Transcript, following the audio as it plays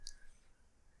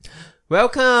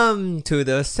Welcome to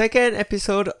the second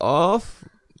episode of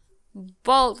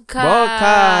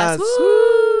Boltcast.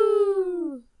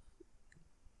 Woo!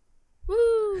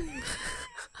 Woo!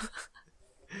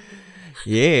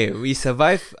 Yeah, we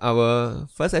survived our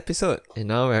first episode and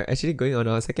now we're actually going on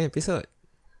our second episode.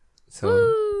 So,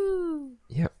 Woo!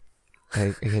 yep,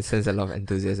 I can sense a lot of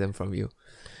enthusiasm from you.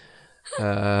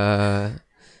 I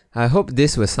hope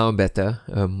this will sound better.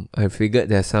 I figured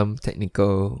there's some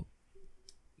technical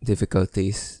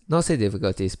difficulties. Not say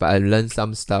difficulties, but I learned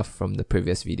some stuff from the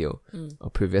previous video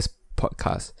or previous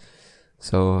podcast.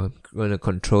 So I'm going to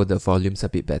control the volumes a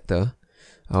bit better.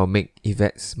 I'll make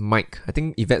Yvette's mic. I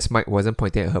think Yvette's mic wasn't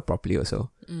pointing at her properly also.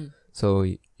 So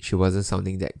she wasn't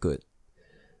sounding that good.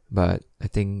 But I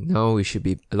think now we should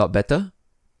be a lot better.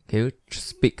 Can you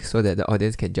speak so that the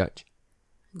audience can judge?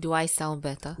 Do I sound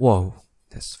better? Whoa,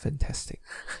 that's fantastic.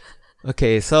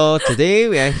 Okay, so today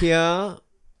we are here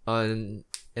on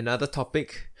another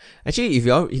topic. Actually, if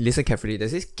you all listen carefully,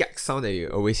 there's this gak sound that you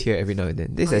always hear every now and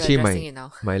then. This is actually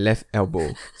my left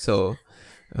elbow. So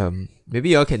maybe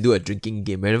you all can do a drinking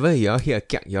game. Whenever you all hear a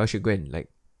gak, you all should go and like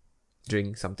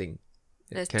drink something.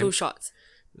 That's 2 shots.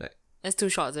 That's 2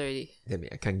 shots already. Damn it,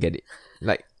 I can't get it.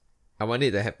 Like, I want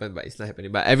it to happen, but it's not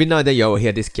happening. But every now and then you all will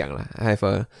hear this gak lah. I have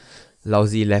a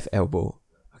lousy left elbow.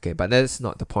 Okay, but that's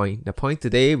not the point. The point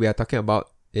today we are talking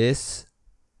about is...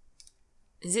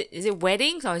 Is it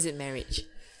weddings or is it marriage?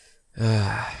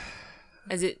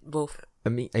 Is it both? I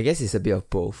mean, I guess it's a bit of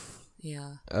both.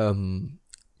 Yeah.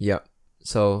 Yeah.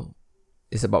 So,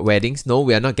 it's about weddings. No,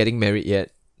 we are not getting married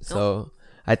yet. So,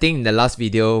 I think in the last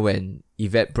video when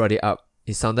Yvette brought it up,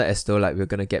 it sounded as though like we're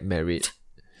gonna get married.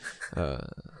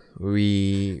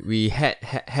 We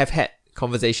have had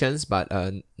conversations, but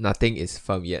nothing is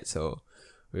firm yet. So,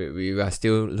 we are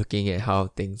still looking at how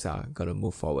things are gonna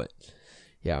move forward.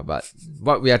 Yeah, but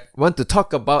what we want to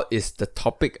talk about is the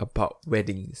topic about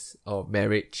weddings or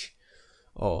marriage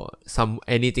or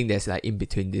anything that's like in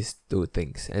between these two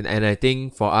things. And I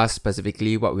think for us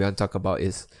specifically, what we want to talk about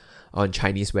is on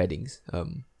Chinese weddings.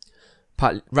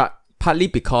 Partly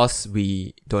because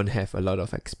we don't have a lot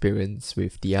of experience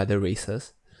with the other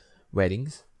races'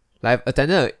 weddings. Like I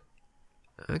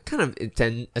kind of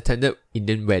attended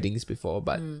Indian weddings before,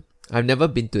 but I've never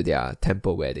been to their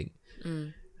temple wedding.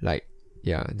 Like,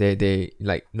 yeah, they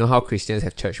like, you know how Christians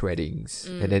have church weddings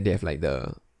and then they have like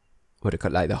the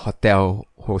hotel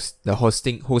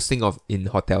hosting of in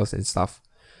hotels and stuff.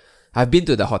 I've been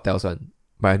to the hotels one,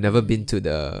 but I've never been to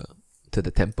the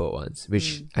temple ones,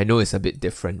 which I know is a bit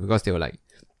different because they were like,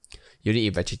 you need to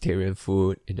eat vegetarian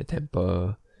food in the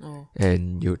temple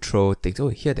and you throw things. Oh,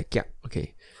 here the gap.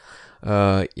 Okay.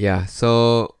 Yeah,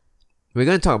 so we're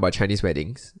going to talk about Chinese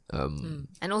weddings. And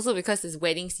also because it's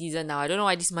wedding season now. I don't know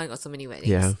why this month got so many weddings.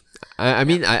 Yeah. I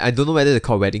mean, I don't know whether they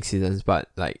call wedding seasons, but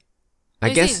like, I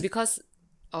guess it's because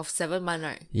of 7 month,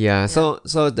 right? Yeah, so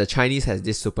the Chinese has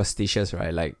this superstitious,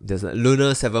 right? Like, there's a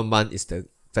lunar 7 month is the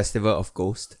festival of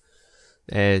ghost.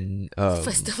 And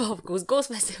Festival of Ghosts. Ghost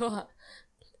Festival.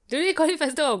 Do they call it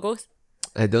Festival of Ghosts?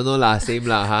 I don't know lah, same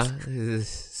lah, huh?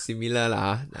 Similar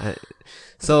lah.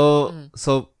 So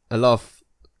a lot of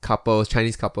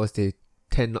Chinese couples, they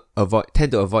tend to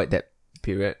avoid that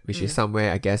period, which is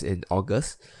somewhere, I guess, in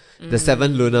August. The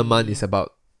 7th lunar month is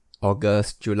about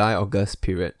July, August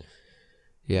period.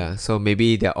 Yeah, so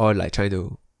maybe they're all like trying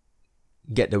to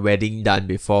get the wedding done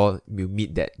before we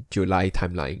meet that July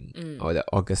timeline or the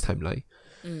August timeline.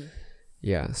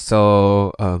 Yeah,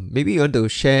 so maybe you want to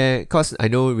share, because I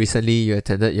know recently you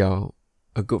attended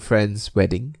a good friend's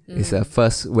wedding. It's the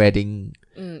first wedding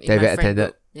that you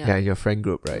attended. Yeah, in your friend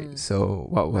group, right? So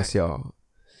what was your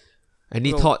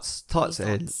any thoughts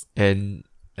and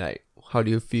like, how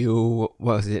do you feel? What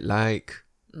was it like?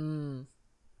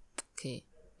 Okay.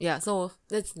 Yeah, so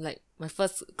that's like my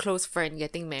first close friend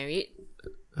getting married.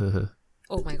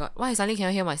 Oh my god. Why I suddenly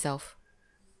cannot hear myself?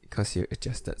 Because you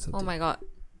adjusted something. Oh my god.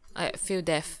 I feel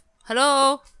deaf.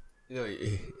 Hello? No,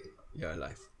 you're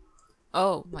alive.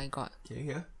 Oh my god. Can you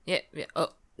hear? Yeah. Oh,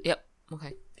 yep.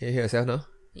 Okay. Can you hear yourself now?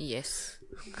 Yes.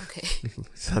 Okay.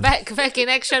 back in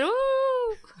action.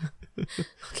 Woo!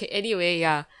 Okay, anyway,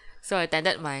 yeah. So I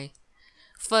attended my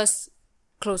first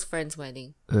close friend's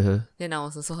wedding. Then I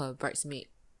was also her bridesmaid.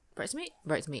 Bridesmaid.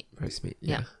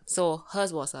 Yeah. So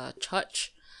hers was a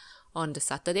church on the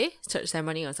Saturday. Church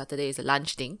ceremony on Saturday is a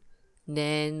lunch thing.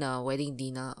 Then wedding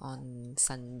dinner on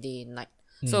Sunday night.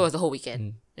 So it was the whole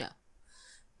weekend. Yeah.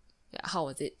 How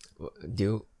was it?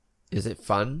 Is it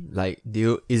fun? Like,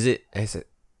 do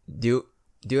you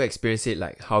experience it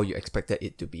like how you expected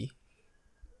it to be?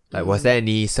 Like, was there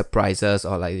any surprises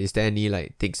or like, is there any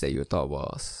like things that you thought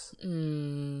was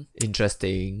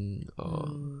interesting?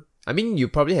 Or I mean, you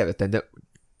probably have attended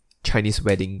Chinese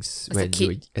weddings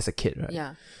as a kid, right?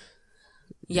 Yeah.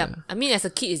 Yeah. I mean, as a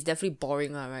kid, it's definitely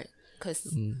boring, right?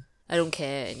 Because I don't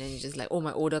care. And then you're just like, oh,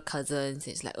 my older cousins.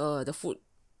 It's like, oh, the food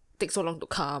takes so long to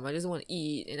come. I just want to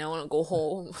eat and I want to go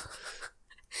home.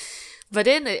 But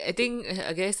then I think,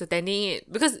 I guess, attending it,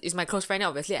 because it's my close friend,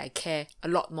 obviously I care a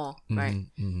lot more, right?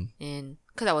 And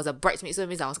because I was a bridesmaid, so it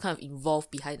means I was kind of involved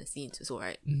behind the scenes also,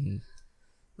 right?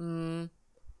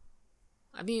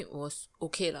 I mean, it was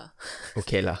okay lah.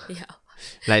 Okay lah. Yeah.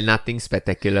 Like nothing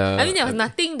spectacular. I mean, there was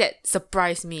nothing that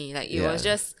surprised me. Like, it was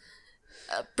just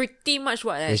pretty much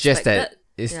what I it's expected.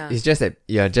 It's just that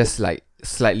you're just like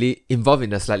slightly involved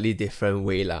in a slightly different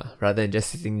way lah. Rather than just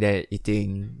sitting there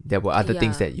eating, there were other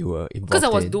things that you were involved in. Because I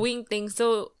was doing things,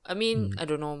 so I mean, I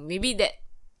don't know, maybe that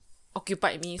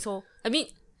occupied me. So I mean,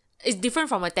 it's different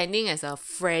from attending as a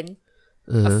friend,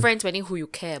 a friend's wedding who you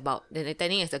care about, than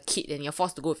attending as a kid and you're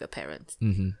forced to go with your parents.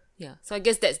 Yeah, so I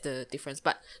guess that's the difference.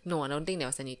 But no, I don't think there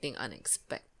was anything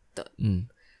unexpected.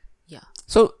 Yeah.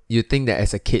 So you think that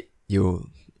as a kid,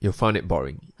 you found it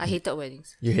boring? I hated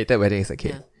weddings. You hated weddings as a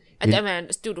kid? Yeah. I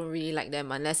still don't really like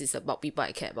them unless it's about people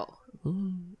I care about.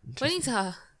 Weddings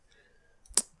are...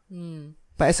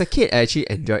 But as a kid, I actually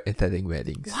enjoyed attending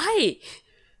weddings. Why?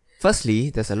 Firstly,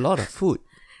 there's a lot of food.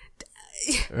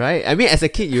 Right? I mean, as a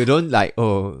kid, you don't like,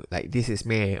 oh, like this is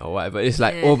me or whatever. It's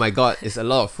like, oh my god, it's a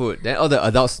lot of food. Then all the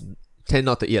adults tend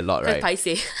not to eat a lot,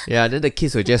 right? Yeah, then the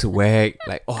kids will just whack,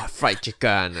 like, oh, fried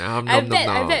chicken. I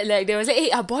bet like they was like,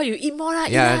 hey, boy, you eat more, right?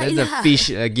 Yeah, then the fish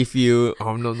give you,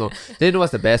 no. Then you know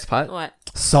what's the best part? What?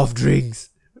 Soft drinks.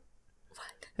 What?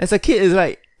 As a kid, it's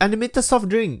like unlimited soft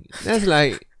drink. That's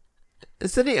like,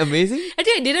 isn't it amazing? I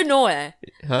think I didn't know Like,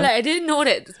 I didn't know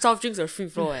that soft drinks were free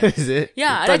flow Is it?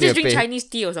 Yeah, I just drink Chinese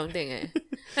tea or something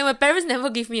Like, my parents never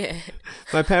give me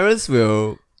My parents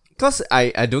will... Because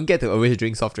I don't get to always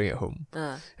drink soft drink at home.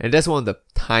 And that's one of the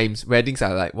times... Weddings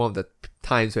are like one of the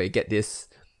times where you get this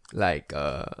like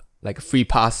a free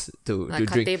pass to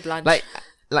drink.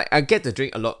 Like I get to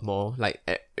drink a lot more. Like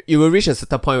you will reach a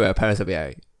certain point where your parents will be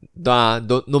like, no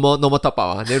more top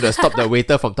up. They will stop the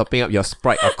waiter from topping up your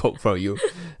Sprite or Coke for you.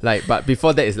 Like, but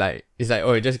before that, it's like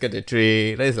oh, you just get the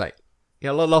drink. Then it's like,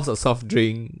 yeah, lots of soft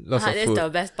drink, lots of food. That's the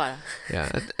best part. Yeah,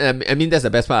 I mean that's the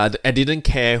best part. I didn't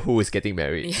care who is getting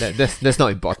married. That's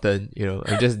not important. You know,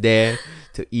 I'm just there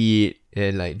to eat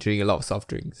and like drink a lot of soft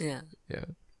drinks. Yeah.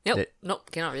 Yeah. Nope,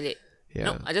 cannot relate. Yeah.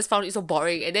 No, I just found it so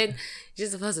boring. And then you're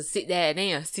just supposed to sit there and then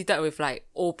you're seated with like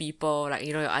old people, like,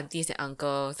 you know, your aunties and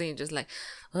uncles. So you're just like,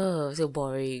 oh, so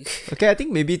boring. Okay, I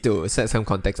think maybe to set some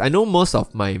context, I know most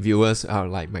of my viewers are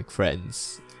like my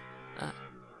friends.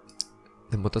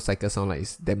 The motorcycle sound like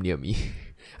it's damn near me.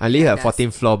 I live at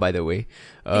 14th floor, by the way.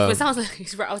 It sounds like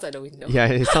it's right outside the window. Yeah,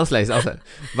 it sounds like it's outside.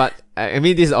 But I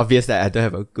mean, this is obvious that I don't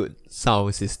have a good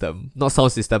sound system. Not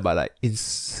sound system, but like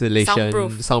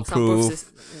insulation,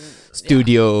 soundproof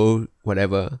studio,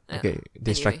 whatever. Yeah. Okay,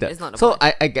 distracted. Anyway, it's not so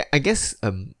I guess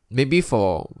maybe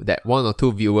for that one or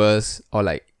two viewers or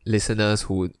like listeners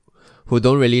who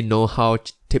don't really know how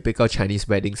typical Chinese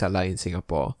weddings are like in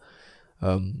Singapore,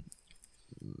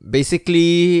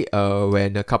 basically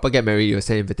when a couple get married, you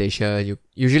send invitation.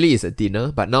 Usually it's a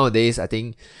dinner, but nowadays I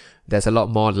think there's a lot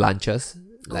more lunches.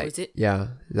 Like, is it? Yeah,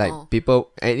 like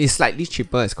people, and it's slightly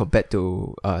cheaper as compared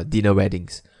to dinner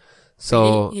weddings.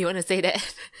 So really? You want to say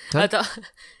that? Huh? I thought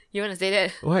you want to say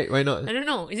that. Why not? I don't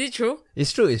know. Is it true?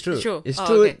 It's true. It's true. It's Oh,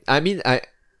 true. okay. I mean,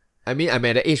 I'm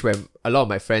at the age where a lot of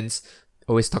my friends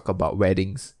always talk about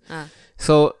weddings.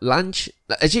 So lunch,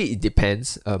 actually it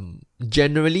depends.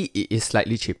 Generally it is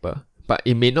slightly cheaper, but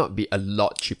it may not be a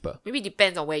lot cheaper. Maybe it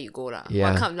depends on where you go lah.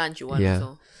 Yeah. What kind of lunch you want Yeah.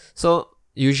 also. So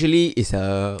usually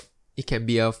it can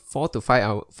be a 4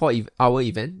 hour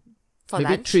event. For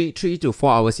Maybe lunch? 3 to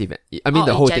 4 hours event. I mean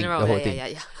the whole thing.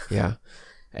 Yeah.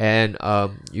 And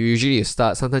you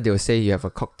start. Sometimes they will say you have a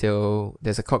cocktail.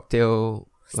 There's a cocktail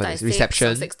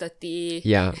reception. 6:30.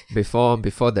 Yeah, before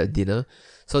the dinner.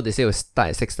 So they say we'll start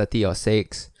at 6:30 or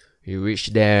 6. You reach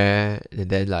there and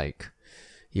then like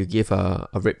you give a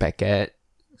red packet,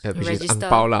 which is ang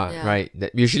pao lah, right?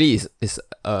 That usually is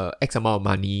X amount of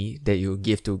money that you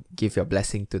give your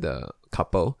blessing to the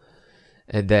couple.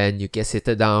 And then you get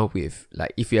seated down with,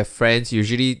 like, if you have friends,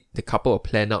 usually the couple will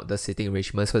plan out the sitting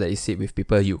arrangement so that you sit with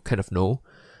people you kind of know.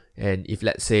 And if,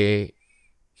 let's say,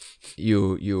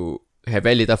 you have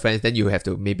very little friends, then you have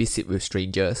to maybe sit with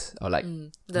strangers or like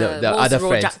the other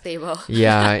friends. Table.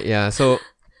 Yeah. So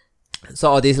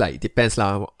all this like depends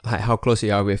lah, like how close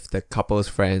you are with the couple's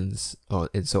friends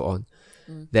and so on.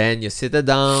 Then you sit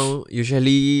down.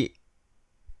 Usually,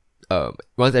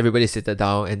 once everybody seated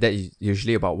down, and that is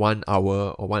usually about 1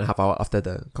 hour or 1.5 hour after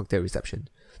the cocktail reception.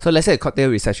 So let's say the cocktail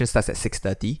reception starts at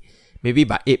 6:30. Maybe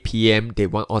by 8 p.m. they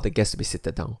want all the guests to be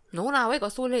seated down. No lah, where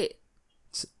got so late?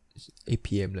 8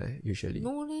 p.m. usually.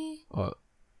 No leh. Or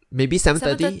maybe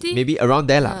 7:30, 7:30? maybe around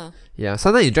there lah. Yeah,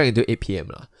 sometimes you drink until 8 p.m.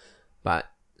 lah. But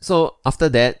so after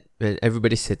that, when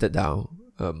everybody's seated down,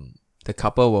 the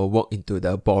couple will walk into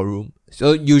the ballroom.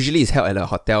 So usually it's held at a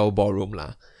hotel ballroom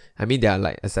lah. I mean there are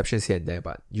like exceptions here and there,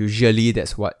 but usually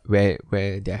that's where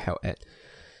they're held at.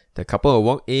 The couple will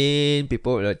walk in,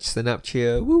 people will stand up,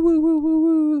 cheer, woo woo woo woo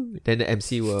woo. Then the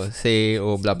MC will say,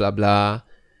 oh blah blah blah,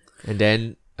 and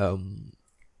then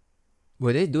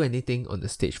will they do anything on the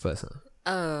stage first?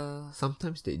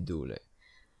 Sometimes they do like.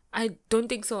 I don't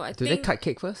think so. Do they cut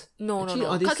cake first? No.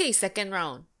 Cut cake is second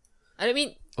round. I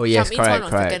mean, oh yes,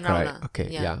 correct. Round, okay,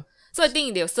 yeah. So I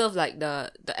think they'll serve like the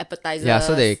appetizers. Yeah,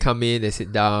 so they come in, they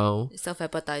sit down. Serve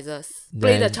appetizers.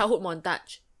 Play the childhood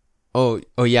montage. Oh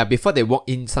yeah, before they walk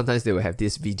in, sometimes they will have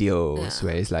these videos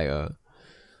where it's like a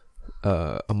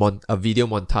video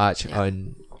montage. Yeah.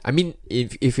 I mean,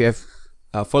 if you have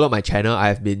followed my channel,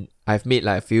 I've made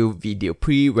like a few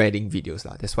pre-wedding videos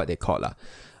lah. That's what they call lah.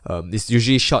 It's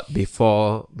usually shot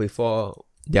before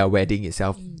their wedding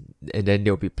itself, and then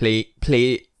they'll be played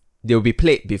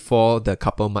before the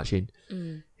couple march in.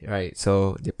 Right,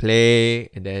 so they play,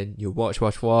 and then you watch.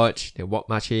 They walk,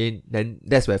 march in. Then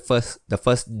that's where the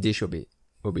first dish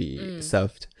will be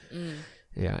served.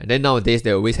 Yeah, and then nowadays they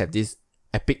always have this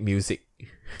epic music.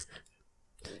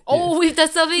 Oh, with the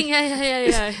serving,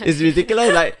 yeah. It's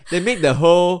ridiculous. Like they make the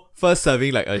whole first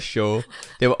serving like a show.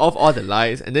 They will off all the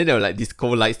lights, and then they will like disco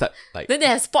lights start like. Then they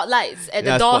have spotlights at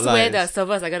the doors where the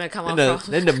servers are gonna come out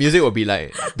from. Then the music will be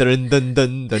like dun dun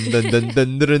dun dun dun dun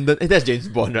dun dun dun. That's James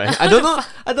Bond, right? I don't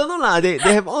know lah. They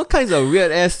have all kinds of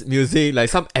weird ass music, like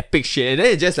some epic shit, and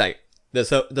then it's just like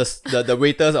the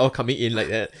waiters all coming in like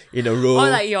that in a row. Or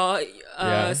like your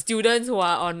students who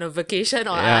are on a vacation,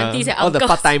 or aunties and all uncles. the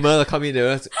part-timers come in.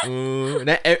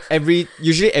 Then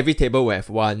usually every table will have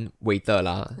one waiter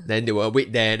lah. Then they will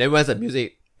wait there. Then once the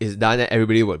music is done, then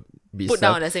everybody will be put served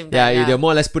down at the same time. Yeah, they'll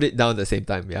more or less put it down at the same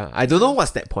time. Yeah, I don't know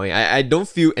what's that point. I don't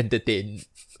feel entertained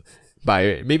by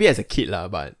it. Maybe as a kid lah,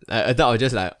 but adult I was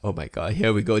just like, oh my god,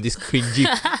 here we go, this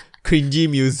cringy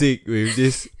music with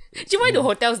this. Why do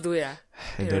hotels do it?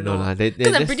 I don't know lah.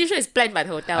 Because I'm pretty sure it's planned by the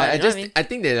hotel. I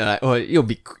think they're like, oh, it'll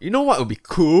be. You know what would be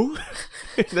cool?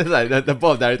 That's like the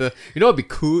board of directors. You know what would be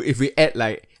cool if we add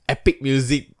like epic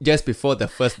music just before the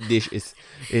first dish is.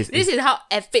 This is how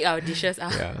epic our dishes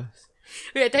are. Yeah.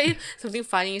 Wait, I tell you something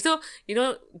funny. So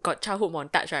got childhood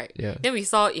montage, right? Yeah. Then we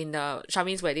saw in the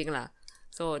Charmaine's wedding lah.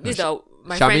 So this is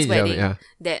my friend's wedding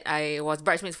that I was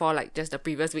bridesmaids for like just the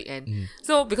previous weekend.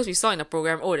 So because we saw in the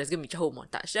program, there's gonna be childhood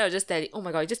montage. Then I was just telling, oh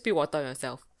my god, you just spill water on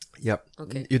yourself. Yep.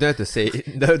 Okay. You don't have to say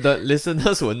it. The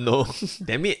listeners will know.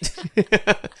 Damn it.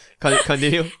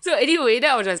 Continue. So anyway,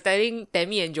 then I was just telling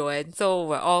Tammy and Joanne. So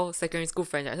we're all secondary school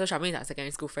friends, right? So Charmaine is our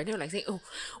secondary school friend. They were like saying, oh,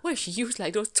 what if she used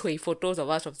like those cui photos of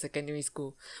us from secondary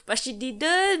school? But she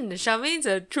didn't. Charmaine's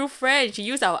a true friend. She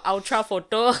used our ultra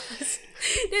photos.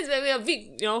 This made me a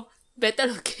bit, better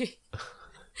looking.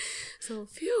 So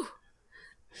phew.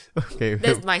 Okay.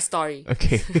 That's my story.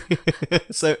 Okay.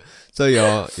 so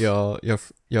your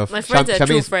my friend's a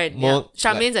true friend. More,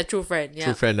 Charmaine's a true friend. Yeah.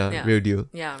 True friend, yeah. Real deal.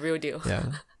 Yeah, real deal.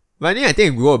 Yeah. But I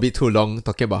think we go a bit too long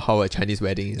talking about how a Chinese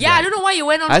wedding is. Yeah, like. I don't know why you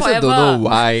went on forever. I also don't know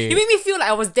why. You made me feel like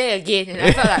I was there again, and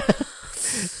I felt like.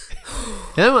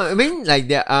 Yeah, I mean, like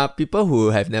there are people who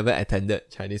have never attended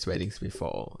Chinese weddings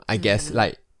before. I guess,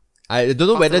 like, I don't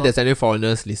know whether there's any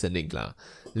foreigners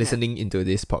listening into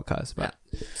this podcast, but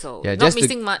so yeah, not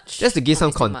missing much. Just to give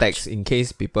some context in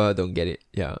case people don't get it.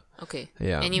 Yeah. Okay.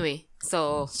 Yeah. Anyway,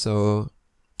 so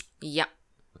yeah.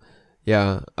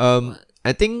 Yeah.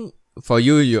 I think for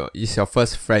you, it's your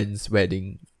first friend's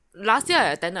wedding. Last year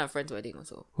I attended a friend's wedding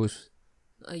also. Who's?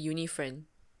 A uni friend.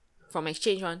 From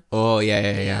exchange one. Oh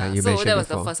yeah. You so mentioned that was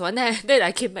before. the first one. Then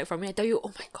I came back from it. I tell you,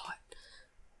 oh my god,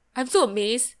 I'm so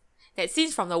amazed that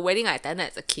since from the wedding I attended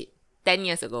as a kid 10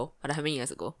 years ago, or how many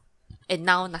years ago, and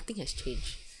now nothing has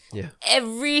changed. Yeah.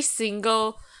 Every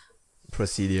single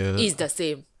procedure is the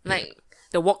same. Like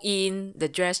the walk in, the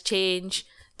dress change,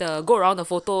 the go around the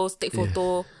photos, take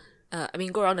photo.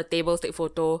 Go around the tables, take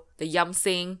photo. The yam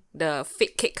sing, the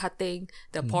fake cake cutting,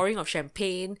 the pouring of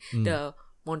champagne, the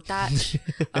montage,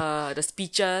 the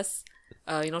speeches,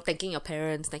 thanking your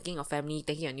parents, thanking your family,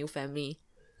 thanking your new family.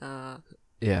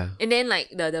 Yeah. And then like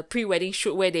the pre-wedding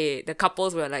shoot where the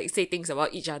couples will like say things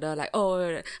about each other, like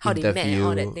how they met and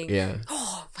all that thing. Yeah.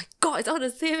 Oh my god, it's all the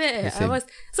same.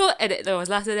 There was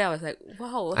last year I was like,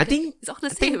 wow. I think it's all the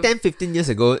I think same. 10, 15 years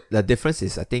ago, the difference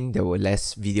is I think there were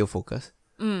less video focus.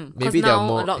 Maybe there are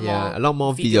more, a lot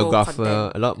more videographer,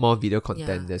 content. a lot more video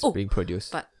content that's being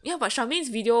produced. But Charmaine's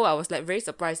video, I was like very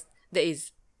surprised that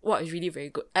is what is really very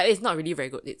good. It's not really very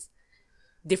good. It's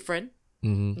different.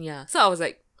 Yeah. So I was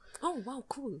like, oh wow,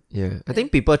 cool. Yeah, I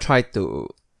think people try to.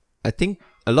 I think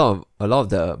a lot of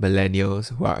the millennials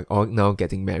who are all now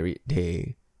getting married,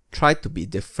 they try to be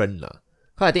different lah.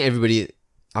 Cause I think everybody,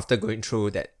 after going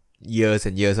through that years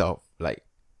and years of like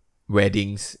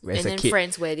weddings as a kid,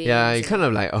 friends' weddings. yeah, you kind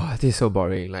of like, oh, this is so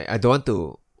boring. Like I don't want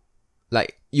to.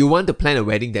 Like you want to plan a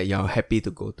wedding that you're happy to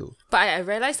go to. But I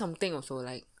realized something also,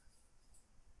 like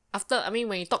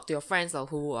when you talk to your friends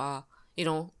who are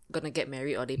gonna get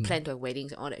married or they plan to have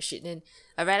weddings and all that shit, then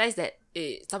I realized that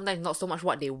it's sometimes not so much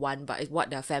what they want, but it's what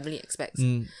their family expects.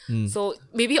 So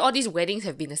maybe all these weddings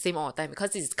have been the same all the time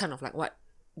because it's kind of like what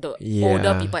the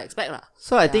older people expect lah.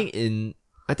 So I think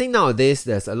nowadays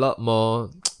there's a lot more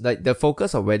like the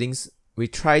focus of weddings. We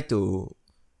try to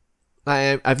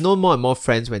I've known more and more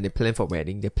friends when they plan for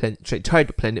wedding, they try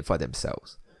to plan it for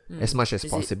themselves as much as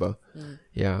possible.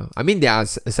 Yeah, I mean there are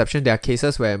exceptions. There are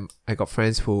cases where I got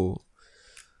friends who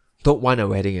don't want a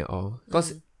wedding at all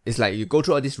because it's like you go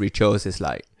through all these rituals. It's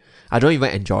like I don't even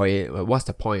enjoy it. What's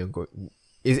the point of going?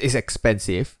 It's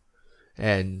expensive,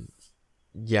 and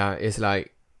yeah, it's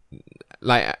like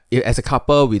if, as a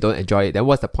couple we don't enjoy it. Then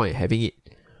what's the point of having it,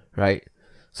 right?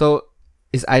 So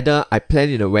it's either I plan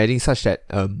in a wedding such that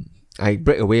I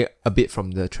break away a bit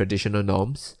from the traditional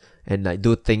norms and like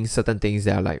do certain things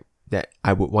that are like that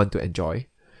I would want to enjoy.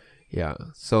 Yeah.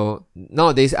 So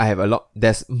nowadays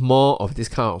there's more of this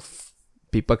kind of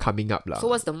people coming up lah. So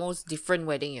what's the most different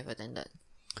wedding you've attended?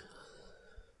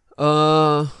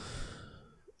 The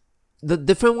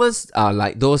different ones are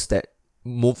like those that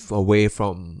move away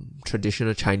from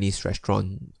traditional Chinese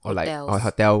restaurant or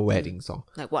hotel weddings or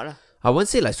like what lah? I won't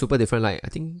say like super different. Like I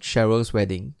think Cheryl's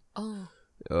wedding. Oh.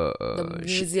 The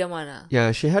museum one.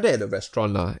 Yeah, she had it at the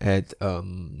restaurant at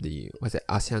the what's it,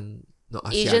 ASEAN. Not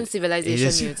ASEAN. Asian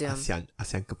Civilization Museum.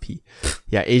 ASEAN Kapi.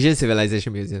 Yeah, Asian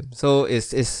Civilization Museum. So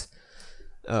it's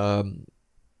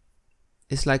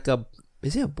like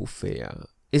is it a buffet? Yeah,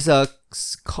 it's a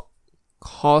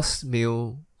course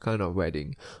meal kind of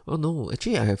wedding. Oh no,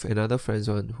 actually I have another friend's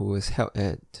one who was held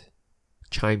at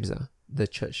Chimes, the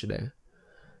church there.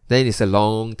 Then it's a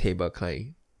long table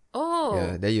kind. Oh.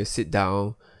 Yeah, then you sit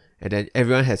down. And then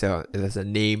everyone there's a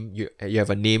name. You have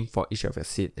a name for each of your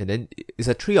seat, and then it's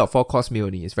a 3 or 4 course meal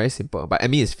only. It's very simple, but I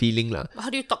mean it's feeling lah.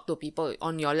 How do you talk to people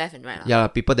on your left and right lah? Yeah,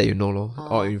 people that you know lor,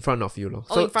 or in front of you lor.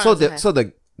 So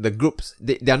the groups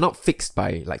they are not fixed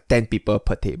by like 10 people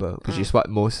per table, which is what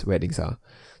most weddings are.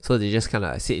 So they just kind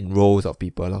of sit in rows of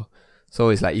people lor. So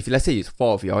it's like if let's say it's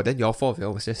 4 of you all, then your 4 of you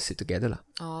all will just sit together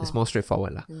lah. It's more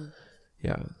straightforward lah.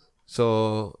 Yeah.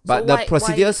 So, but the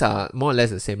procedures are more or less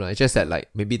the same lah. It's just that like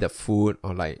maybe the food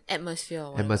or like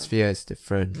atmosphere is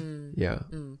different. Yeah.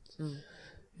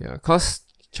 Yeah. Cause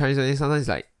Chinese wedding sometimes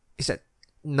it's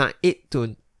like 8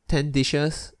 to 10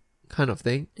 dishes kind of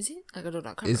thing. Is it? I don't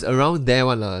know. It's around there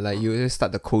one lah. Like you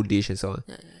start the cold dish and so on.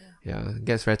 Yeah. It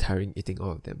gets very tiring eating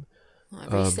all of them. I'm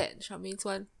very sad. Charmaine's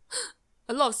one.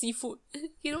 A lot of seafood.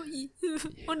 You don't eat.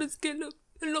 On the scallop.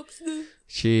 Lobster.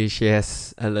 She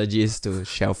has allergies to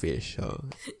shellfish, so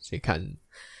she can't.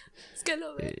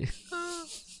 Scallop.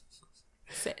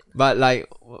 Sad. But like,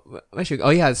 where should?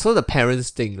 Oh yeah, so the parents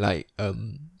thing, like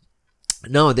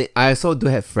nowadays I also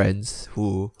do have friends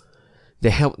who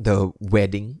they held the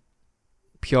wedding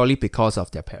purely because of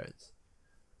their parents.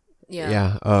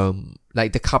 Yeah. Yeah.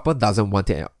 Like the couple doesn't want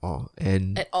it at all,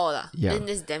 at all lah. Yeah. And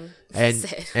it's damn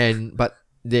sad. But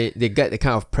they get the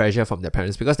kind of pressure from their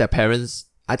parents because their parents.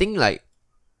 I think like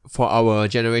for our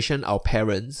generation, our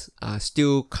parents are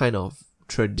still kind of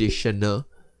traditional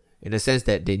in the sense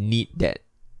that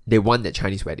they want that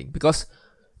Chinese wedding, because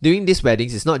during these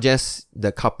weddings it's not just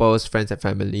the couple's friends and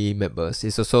family members,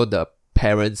 it's also the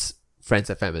parents' friends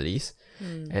and families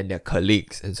and their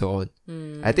colleagues and so on.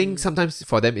 I think sometimes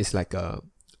for them it's like a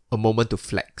moment to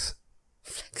flex.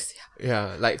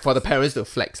 Yeah, like for the parents to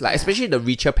flex, like especially the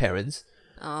richer parents.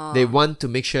 They want to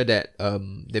make sure that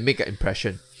they make an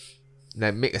impression,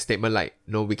 like make a statement like,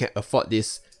 no, we can afford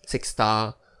this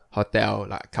 6-star hotel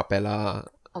like Capella.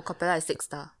 Oh, Capella is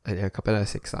 6-star. Yeah, Capella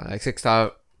is 6-star, like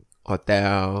 6-star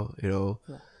hotel. You know,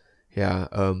 yeah.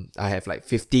 I have like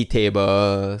 50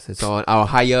 tables and so on. I'll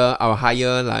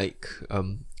hire like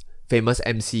famous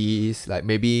MCs, like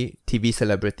maybe TV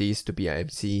celebrities to be an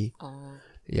MC.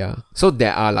 Yeah, so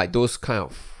there are like those kind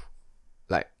of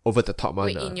like over the top one.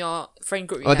 Wait, in your friend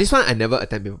group? Oh, this one I never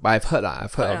attend before, but I've heard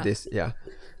of this. Yeah.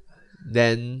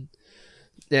 Then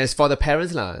there's for the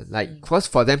parents like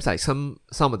first for them like some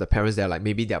of the parents they're like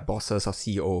maybe they're bosses or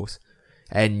CEOs,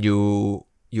 and you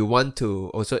want to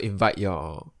also invite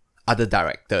your other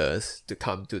directors to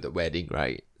come to the wedding,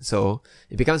 right? So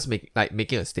it becomes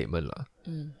making a statement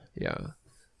Yeah.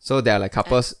 So there are like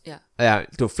couples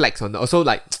to flex on. Also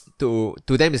like to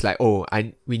them it's like,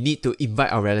 we need to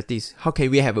invite our relatives. How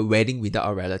can we have a wedding without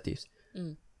our relatives?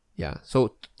 Yeah.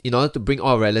 So in order to bring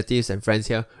all our relatives and friends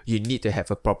here, you need to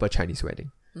have a proper Chinese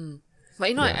wedding. But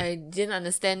you know, I didn't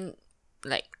understand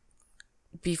like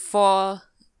before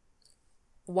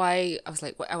why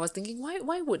I was thinking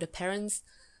why would the parents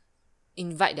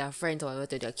invite their friends or whatever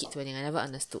to their kids' wedding? I never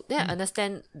understood. Then I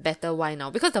understand better why now.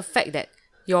 Because the fact that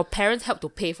your parents help to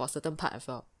pay for a certain part of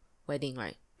your wedding,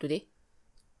 right? Do they?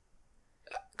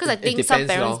 Because I think some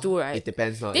parents do, right? It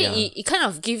depends. Then it kind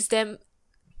of gives them...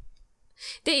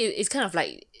 Then it's kind of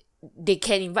like they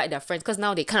can invite their friends because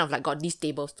now they kind of like got these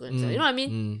tables to themselves. You know what I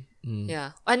mean?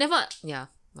 Yeah. I never... Yeah.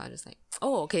 I was just like,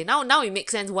 okay, now it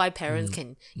makes sense why parents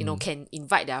can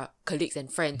invite their colleagues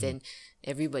and friends and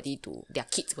everybody to their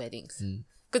kids' weddings.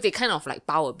 Because they kind of like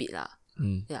bow a bit lah.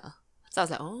 Yeah. So I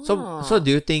was like, oh. So do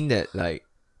you think that like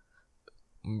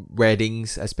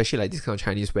weddings, especially like this kind of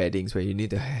Chinese weddings where you need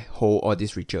to hold all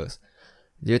these rituals,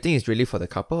 do you think it's really for the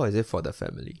couple or is it for the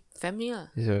family? Family lah.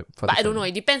 But I don't know.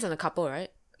 It depends on the couple, right?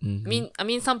 I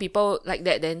mean, some people like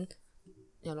that. Then,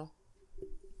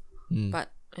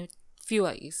 But I feel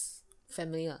like it's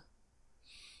family lah.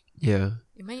 Yeah.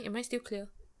 Am I still clear?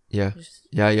 Yeah.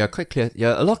 Yeah, you're quite clear.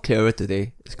 You're a lot clearer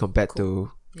today as compared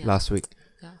to last week.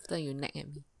 Yeah, after you nag at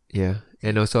me. Yeah.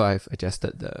 And also I've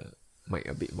adjusted the mic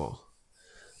a bit more.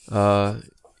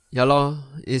 Yeah lor.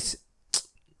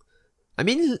 I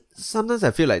mean, sometimes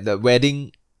I feel like the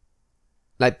wedding,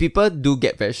 like people do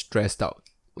get very stressed out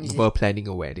while planning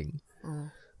a wedding.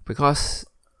 Because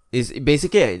it's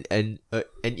basically an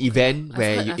event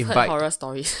where I've invite heard horror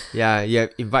stories. Yeah, you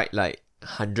invite like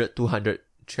 100, 200,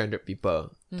 300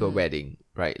 people to a wedding,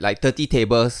 right? Like 30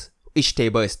 tables, each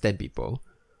table is 10 people.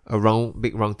 A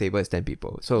big round table is 10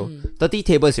 people. So 30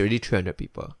 tables is already 300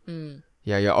 people.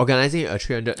 Yeah, you're organizing a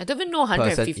 300 I don't even know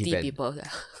 150 people.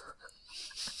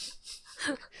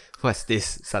 What's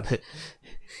this? Sudden.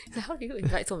 How do you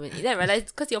invite so many? Then I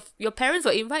realized because your parents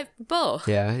will invite people.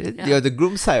 Yeah, you're the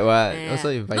groom side, also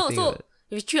inviting. No, so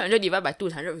if it's 300 divided by 2,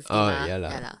 150. Yeah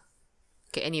lah.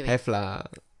 Okay, anyway. Have lah.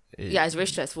 Yeah, it's very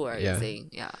stressful, right? You're saying.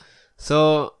 Yeah.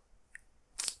 So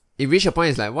it reached a point,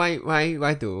 it's like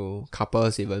why do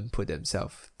couples even put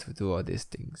themselves to do all these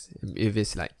things? If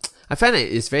it's like, I find that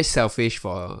it's very selfish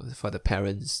for the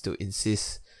parents to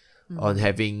insist on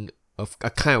having a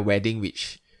kind of wedding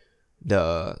which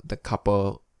the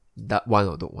couple that want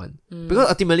or don't want. Because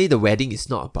ultimately the wedding is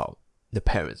not about the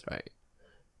parents, right?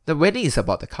 The wedding is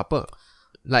about the couple.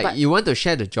 Like, you want to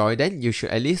share the joy, then you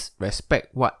should at least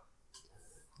respect what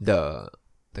the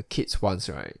kids wants,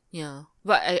 right? Yeah.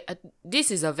 But I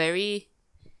this is a very...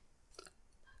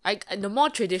 the more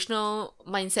traditional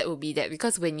mindset would be that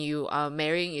because when you are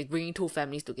marrying, it's bringing two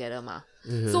families together ma.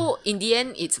 So in the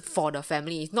end, it's for the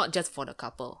family. It's not just for the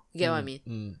couple. You get what I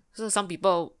mean? So some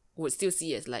people would still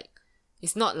see it as like,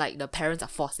 it's not like the parents are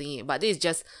forcing it, but this is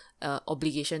just an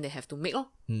obligation they have to make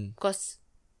because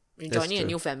you're joining a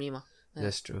new family ma. Yeah.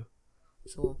 That's true.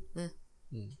 So,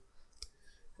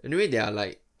 Anyway, there are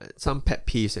like some pet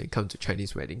peeves when it comes to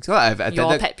Chinese weddings. So I've attended...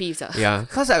 Your pet peeves Yeah,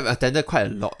 because I've attended quite a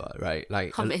lot, right?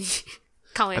 Like, how many?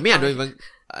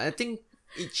 I think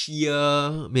each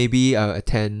year, maybe I'll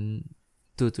attend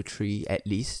 2 to 3 at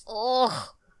least.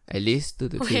 Oh! At least 2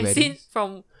 to 3 Since weddings.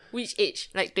 from which age?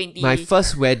 Like 20? My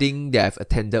first wedding that I've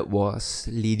attended was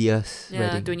Lydia's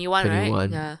wedding. 21, right?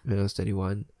 Yeah. When I was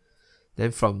 21.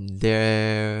 Then from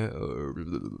there...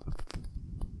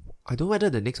 I don't know whether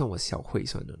the next one was Xiao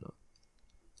Hui's one or not.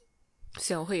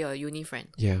 Xiao Hui, your uni friend?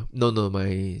 Yeah. No,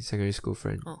 my secondary school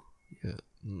friend. Oh. Yeah.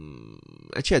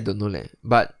 Actually, I don't know leh.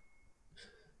 But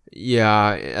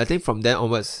yeah, I think from then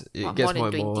onwards, it gets more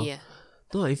and 20, more. Yeah.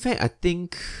 No, in fact, I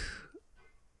think...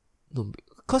 No,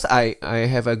 because I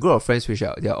have a group of friends which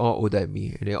they're all older than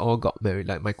me. And they all got married,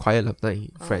 like my choir alumni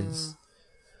friends.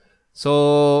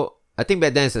 So, I think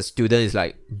back then as a student, it's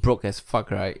like broke as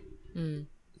fuck, right?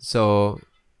 So...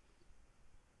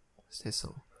 What's that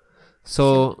song?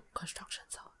 So... Construction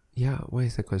song. Yeah, what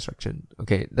is the construction?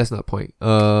 Okay, that's not the point.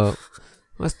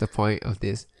 What's the point of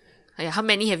this? Yeah, how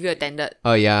many have you attended?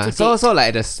 Oh yeah, so like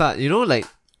at the start, like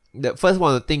the first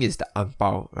one of the thing is the ang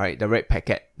pao, right? The red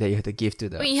packet that you have to give to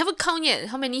the... Wait, you haven't count yet.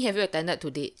 How many have you attended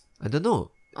to date? I don't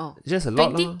know. Oh. Just a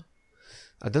lot 20? lah.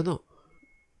 I don't know.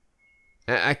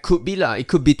 I could be lah. It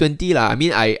could be 20 lah. I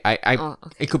mean, okay.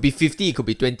 It could be 50. It could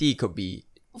be 20. It could be.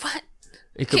 What?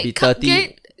 It could be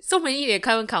 30. So many they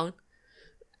can't even count.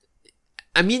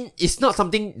 I mean, it's not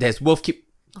something that's worth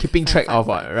keeping track of,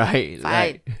 right? Fine.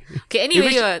 Like, Okay.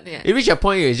 Anyway, it reach a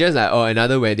point. It's just like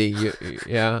another wedding.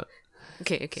 Yeah.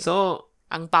 Okay. So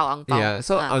ang pao. yeah.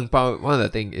 So ang pao. One of the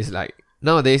thing is like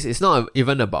nowadays it's not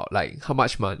even about like how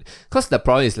much money. Cause the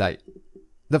problem is like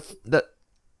the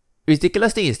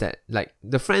ridiculous thing is that like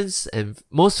the friends and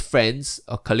most friends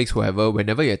or colleagues, whoever,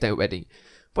 whenever you attend a wedding,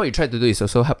 what you try to do is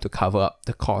also help to cover up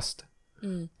the cost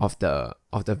of the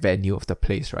venue of the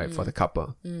place, right, for the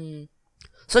couple.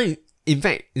 So in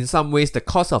fact, in some ways, the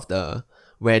cost of the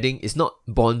wedding is not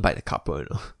borne by the couple,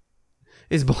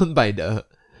 it's borne by the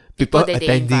people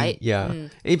attending. Yeah.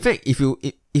 In fact, if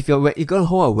you're gonna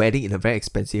hold a wedding in a very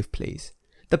expensive place,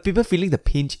 the people feeling the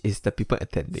pinch is the people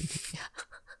attending.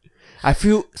 I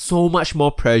feel so much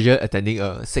more pressure attending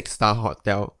a 6-star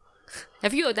hotel.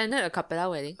 Have you attended a capella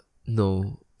wedding?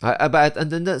 No. But I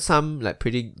attended some like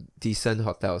pretty decent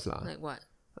hotels lah. Like what?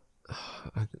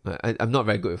 I'm not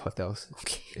very good with hotels.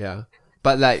 Okay. Yeah.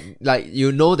 But like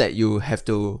you know that you have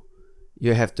to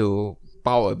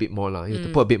pao a bit more lah. You have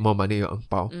to put a bit more money on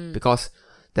pao because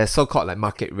there's so-called like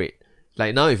market rate.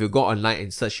 Like now if you go online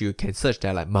and search, you can search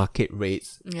their like market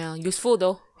rates. Yeah, useful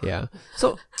though. Yeah.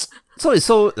 So it's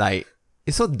so like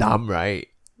it's so dumb, right?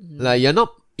 Like you're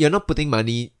not putting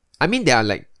money. I mean, there are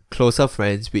like closer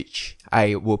friends which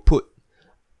I will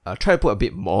try to put a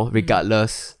bit more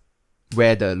regardless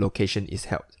where the location is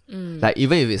held. Like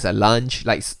even if it's a lunch,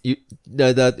 like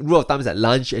the rule of thumb is that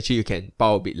lunch actually you can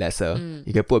pao a bit lesser.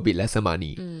 You can put a bit lesser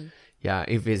money. Yeah,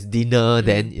 if it's dinner,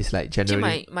 then it's like generally.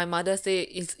 Actually, my mother say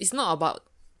it's not about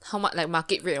how much like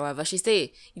market rate or whatever. She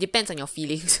say it depends on your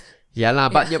feelings. Yeah lah,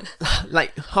 but you're,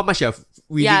 like how much you're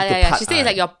willing to part. She say it's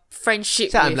like your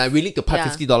friendship. So I'm like willing to part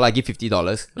 $50. I give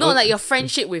 $50. No, like your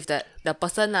friendship with the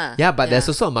person lah. Yeah, but there's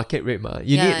also a market rate ma.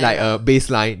 You need like a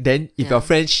baseline. Then if your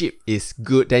friendship is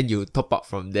good, then you top up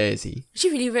from there. See,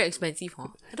 actually really very expensive, huh?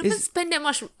 I don't even spend that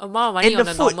much amount of money on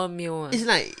a normal meal. It's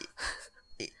like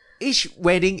each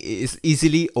wedding is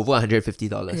easily over $150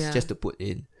 just to put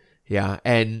in. Yeah,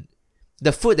 and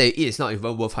the food that you eat is not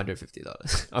even worth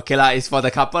 $150. Okay lah, it's for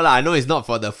the couple lah. I know it's not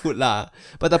for the food lah.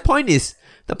 But the point is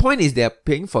they're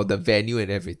paying for the venue and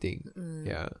everything.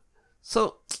 Yeah.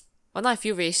 So well, now I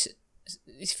feel it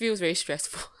feels very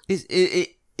stressful.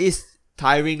 It's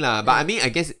tiring lah. But I mean, I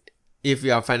guess if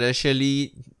you are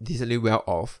financially decently well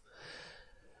off,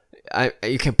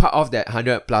 you can part off that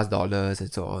 $100+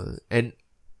 and so on. And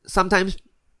sometimes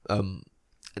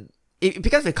it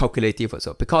becomes very calculative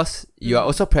also because you are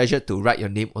also pressured to write your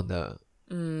name on the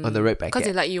red packet.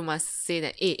 Because like you must say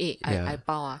that, I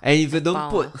pao. And if you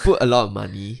don't put a lot of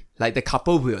money, like the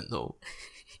couple will know.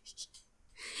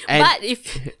 And,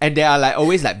 and there are like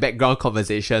always like background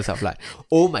conversations of like,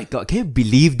 oh my god, can you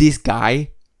believe this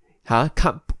guy?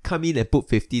 Come in and put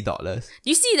 $50.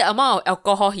 You see the amount of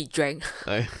alcohol he drank.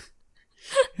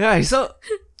 Yeah, so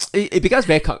it becomes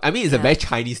very I mean, it's a very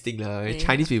Chinese thing lah.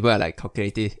 Chinese people are like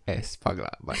calculative as fuck lah.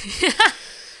 But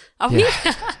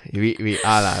we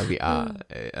are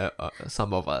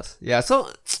some of us. Yeah, so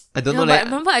I don't know. But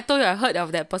remember I told you I heard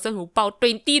of that person who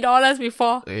paid $20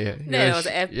 before. Yeah, that was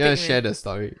epic. You share the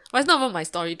story. But it's not even my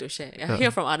story to share. I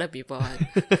hear from other people.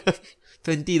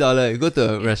 $20. You go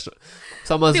to a restaurant.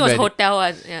 Someone's I think it was hotel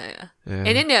one. Yeah.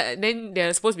 And then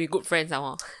they're supposed to be good friends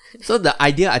somehow. So the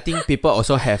idea, I think people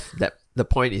also have that. The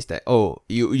point is that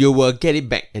you will get it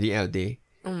back at the end of the day.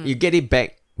 You get it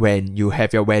back when you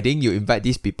have your wedding. You invite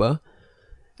these people,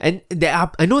 and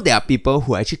I know there are people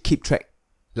who actually keep track.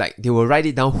 Like they will write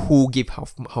it down who give how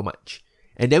much,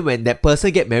 and then when that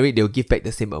person get married, they'll give back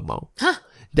the same amount. Huh?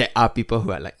 There are people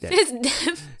who are like that.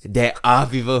 There are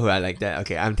people who are like that.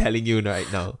 Okay, I'm telling you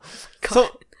right now.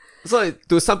 God. So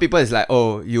to some people it's like,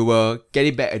 oh, you will get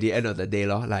it back at the end of the day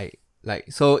lor. Like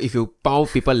so if you pao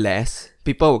people less,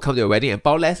 people will come to your wedding and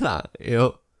pao less lah, you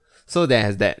know. So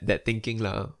there's that thinking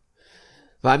lah.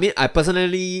 But I mean, I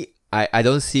personally I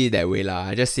don't see it that way lah.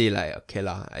 I just see like, okay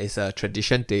lah, it's a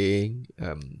tradition thing.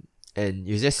 And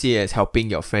you just see it as helping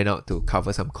your friend out to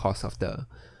cover some cost of the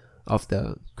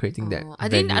creating that. I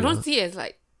don't see it as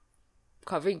like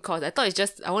covering costs. I thought it's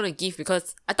just I want to give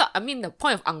because the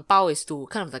point of ang pao is to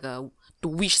kind of like to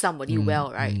wish somebody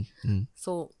well, right?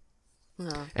 So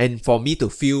and for me to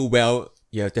feel well,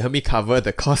 you have to help me cover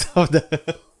the cost of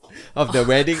the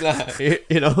wedding lah.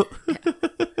 You know.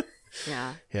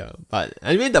 Yeah. But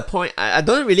I mean, the point, I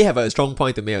don't really have a strong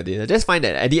point to make of this. I just find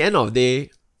that at the end of the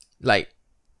day, like,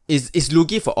 it's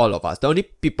looky for all of us. The only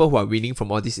people who are winning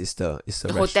from all this is the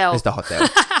hotel. Is the hotel.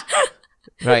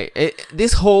 right?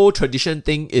 This whole tradition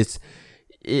thing is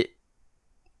it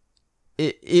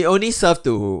only serves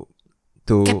to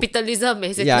capitalism,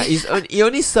 basically. Yeah, it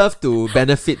only serves to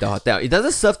benefit the hotel. It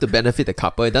doesn't serve to benefit the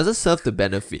couple. It doesn't serve to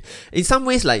benefit. In some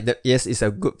ways, like yes, it's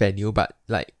a good venue, but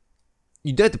like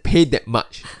you don't have to pay that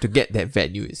much to get that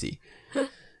venue. You see,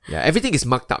 yeah, everything is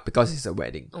marked up because it's a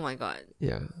wedding. Oh my god.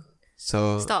 Yeah,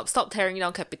 so stop tearing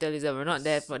down capitalism. We're not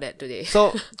there for that today.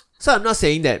 So I'm not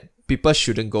saying that people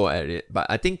shouldn't go at it, but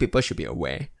I think people should be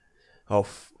aware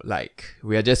of like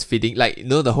we are just feeding like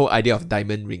the whole idea of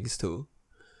diamond rings too.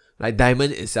 Like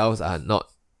diamond itself are not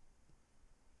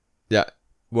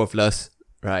worthless,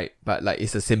 right? But like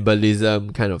it's a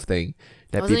symbolism kind of thing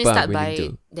that Wasn't people it are start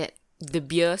willing by to. the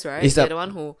beers, right? It's They're the one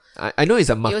who I know it's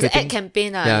a it was marketing. an ad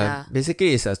campaign, yeah.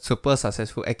 Basically it's a super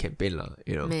successful ad campaign,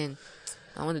 Man,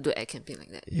 I want to do an ad campaign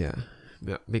like that. Yeah,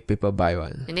 make people buy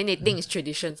one. And then they think it's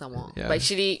tradition somehow. Yeah. But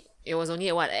actually, it was only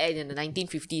an ad in the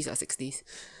 1950s or 60s.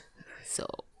 So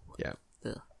Yeah.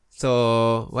 Ugh.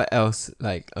 So what else?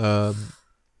 Like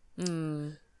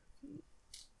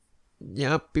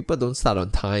yeah, people don't start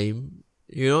on time,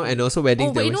 and also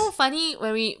weddings. But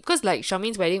funny because like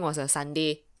Charmaine's wedding was a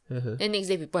Sunday. Then next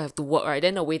day people have to work, right?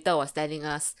 Then the waiter was telling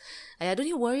us, don't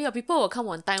you worry, people will come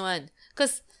on time one.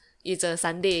 Because it's a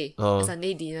Sunday, a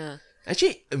Sunday dinner.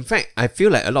 Actually, in fact, I feel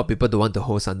like a lot of people don't want to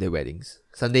hold Sunday weddings.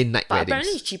 Sunday night But weddings.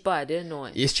 apparently it's cheaper, I didn't know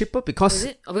it. It's cheaper because... Is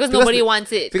it? Or because nobody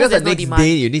wants it. Because the there's no next demand.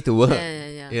 day you need to work.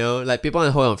 Yeah. Like people want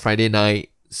to hold on Friday night,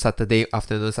 Saturday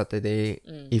afternoon, Saturday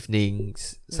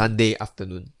evenings, Sunday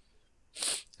afternoon.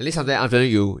 At least Sunday afternoon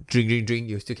you drink,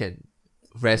 you still can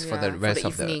rest for the rest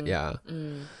of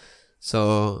evening.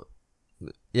 So,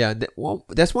 yeah,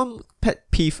 there's one pet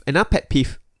peeve, another pet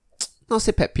peeve. Not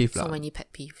say pet peeve So many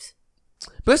pet peeves.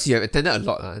 Because you have attended a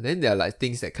lot, then there are like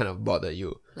things that kind of bother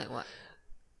you. Like what?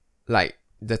 Like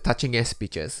the touching ass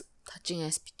speeches. Touching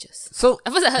ass speeches. So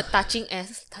at first I heard touching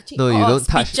ass. No, you don't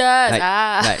touch.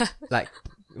 Speeches. Like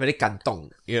very 感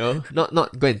动,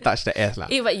 not go and touch the ass lah.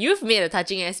 But you've made a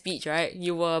touching ass speech, right?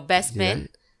 You were best man.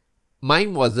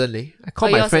 Mine wasn't. I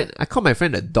called my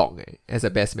friend a dog as a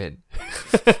best man.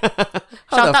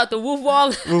 Shout out to Wolf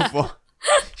Wong. Wolf Wong.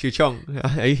 Xu Chong,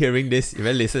 are you hearing this? You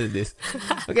better listen to this.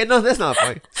 Okay, no, that's not a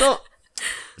point.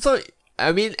 So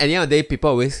I mean, at the end of the day,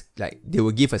 people always like they will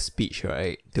give a speech,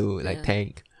 right? To like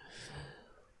thank.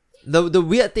 The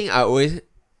weird thing I always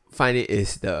find it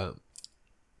is the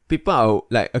people are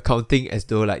like accounting as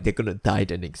though like they're gonna die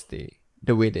the next day.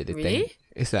 The way that they think.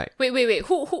 It's like wait.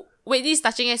 Who this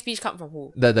touching ass speech come from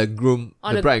who? The groom,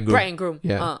 the bride and groom. Bride and groom.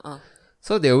 Yeah.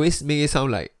 So they always make it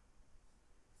sound like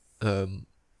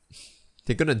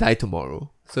they're gonna die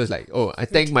tomorrow. So it's like, I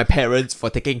thank my parents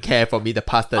for taking care for me the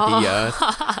past 30 years.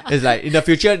 It's like in the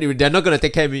future they're not gonna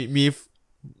take care of me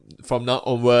from now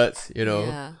onwards,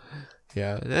 Yeah.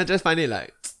 And I just find it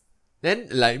like then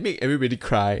like make everybody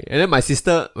cry. And then my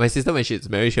sister when she's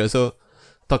married, she also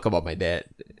talk about my dad.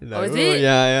 Like, is it?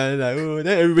 Yeah. Like,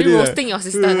 then everybody you roasting your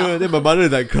sister now. Then my mother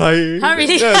is like crying. Huh,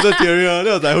 really? Then I was so teary. Then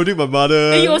I was like holding my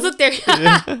mother. And you also teary.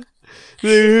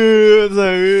 Wait,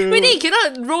 then you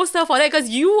cannot roast her for that because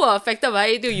you were affected by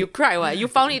it too. You cried, what? You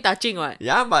found it touching, what?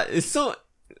 Yeah, but it's so...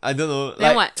 I don't know.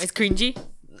 Then what? It's cringy?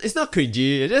 It's not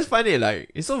cringy. I just find it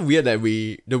like... It's so weird that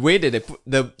the way that they put...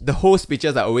 The whole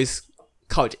speeches are always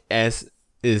couched as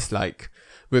is like,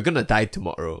 we're gonna die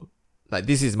tomorrow. Like,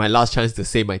 this is my last chance to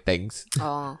say my thanks.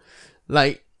 Oh.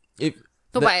 Like, if...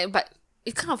 But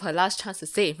it's kind of her last chance to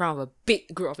say in front of a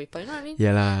big group of people, you know what I mean?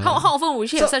 Yeah lah. How often would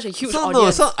she have such a huge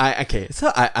audience? So I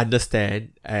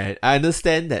understand, and I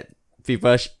understand that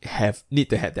people need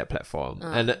to have that platform,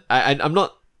 and I'm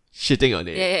not shitting on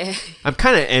it. Yeah. I'm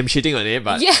kind of shitting on it,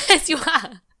 but yes, you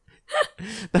are.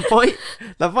 the point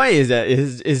is that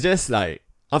it's just like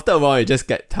after a while it just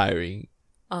get tiring.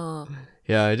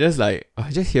 Yeah, just like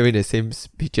just hearing the same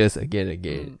speeches again and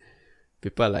again.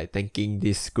 People are like thanking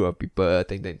this group of people,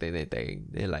 thank.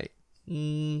 They're like,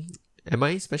 am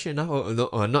I special enough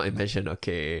or not mentioned?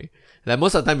 Okay. Like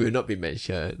most of the time we will not be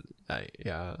mentioned. Like,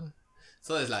 yeah.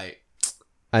 So it's like,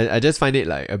 I just find it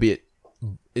like a bit,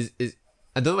 I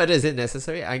don't know whether is it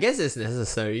necessary. I guess it's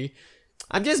necessary.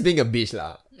 I'm just being a bitch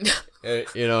lah.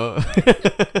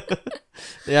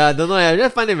 Yeah, I don't know. I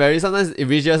just find it sometimes it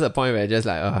reaches a point where just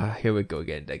like, here we go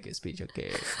again, thank you speech,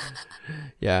 okay.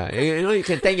 Yeah, you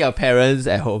can thank your parents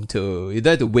at home too. You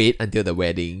don't have to wait until the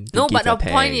wedding. No, but the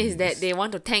point is that they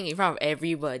want to thank in front of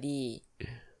everybody.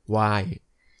 Why?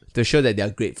 To show that they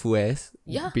are grateful as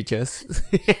bitches.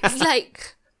 It's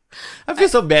like... I feel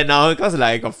so bad now because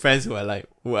like I got friends who are like,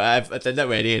 I've attended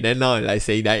wedding and then now I'm like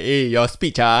saying that, hey, your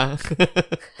speech enough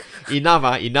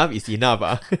is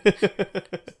enough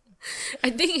I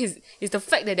think it's the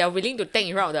fact that they're willing to take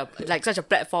you around like such a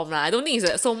platform lah. I don't think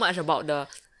it's so much about the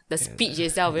speech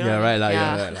itself. You know? Yeah, right lah.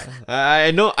 Yeah, right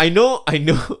lah.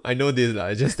 I know this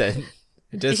lah. Just that.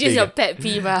 It's just your pet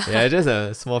peeve lah. Yeah, just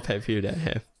a small pet peeve that I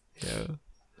have. Yeah.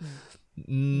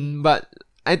 But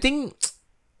I think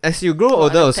as you grow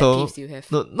older also, pet peeves you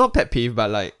have? no, not pet peeve,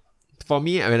 but like for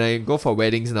me, when I go for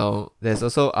weddings now, there's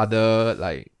also other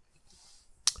like,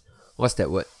 what's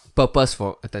that word? Purpose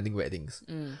for attending weddings.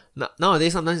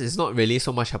 Nowadays, sometimes it's not really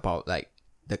so much about like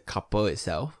the couple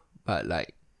itself, but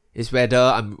like it's whether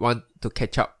I want to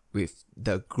catch up with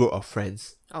the group of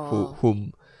friends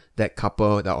whom that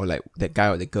couple or like that guy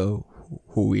or the girl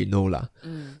who we know lah.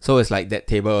 So it's like that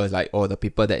table is like all the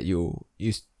people that you're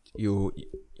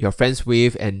friends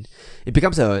with, and it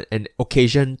becomes an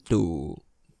occasion for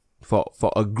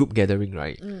a group gathering,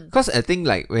 right? Because I think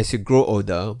like as you grow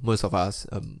older, most of us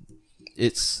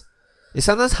it's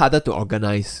sometimes harder to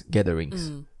organize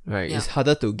gatherings, right? Yeah. It's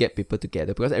harder to get people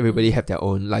together because everybody have their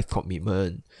own life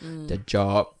commitment, their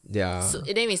job, So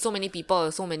then with so many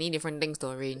people, so many different things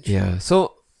to arrange. Yeah,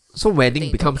 so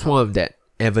wedding becomes one of that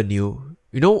avenue.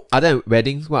 You know, other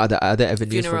weddings, what are the other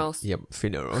avenues? Funerals.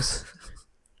 Funerals.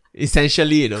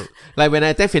 Essentially, you know, like when I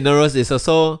attend funerals, it's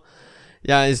also,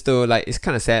 it's to like, it's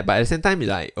kind of sad, but at the same time,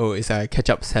 like, it's a catch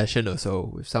up session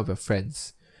also with some of your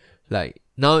friends. Like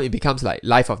now it becomes like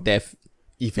life or death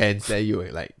events that you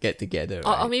like get together.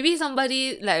 Right? Or maybe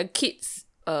somebody like a kid's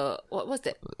what's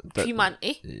that? 3 month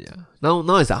Yeah. Now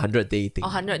it's 100-day thing.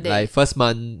 100 day. Like first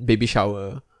month baby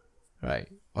shower, right?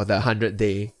 Or the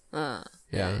 100-day.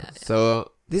 Yeah.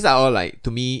 So these are all like,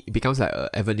 to me, it becomes like an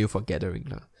avenue for gathering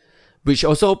lah. Which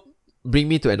also bring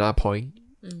me to another point.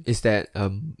 Is that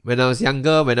when I was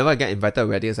younger, whenever I get invited to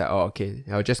weddings, like, okay,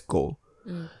 I'll just go.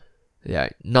 Yeah.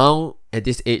 Now at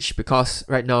this age, because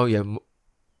right now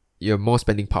you're more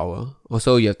spending power.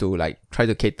 Also, you have to like try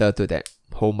to cater to that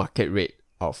whole market rate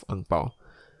of ang pao.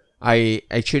 I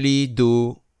actually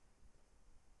do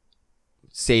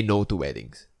say no to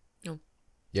weddings.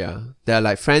 Yeah, there are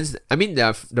like friends. I mean, there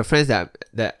are the friends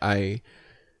that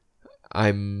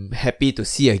I'm happy to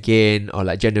see again, or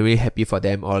like genuinely happy for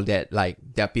them, or that like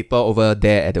there are people over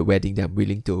there at the wedding that I'm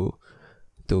willing to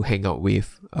hang out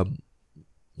with.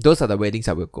 Those are the weddings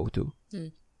I will go to.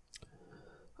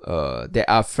 There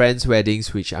are friends'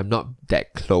 weddings which I'm not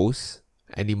that close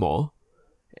anymore.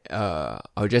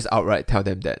 I'll just outright tell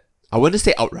them that. I wouldn't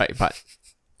say outright, but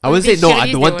I wouldn't say no.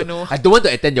 I don't want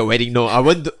to attend your wedding. No, I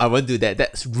won't do that.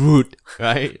 That's rude,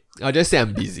 right? I'll just say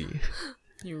I'm busy.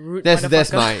 You rude. That's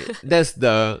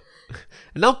the.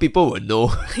 Now people will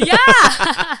know.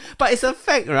 Yeah. But it's a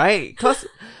fact, right? Because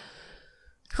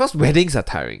weddings are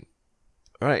tiring,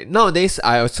 right? Nowadays,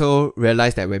 I also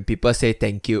realize that when people say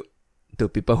thank you to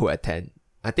people who attend,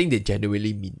 I think they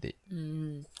genuinely mean it.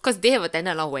 Because they have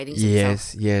attended a lot of weddings.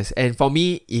 Yes. And for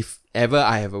me, if ever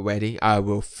I have a wedding,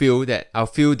 I'll feel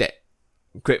that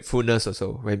gratefulness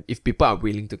also if people are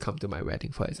willing to come to my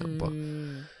wedding, for example.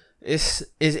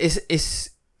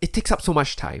 It takes up so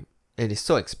much time and it's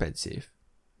so expensive.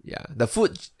 Yeah, the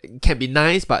food can be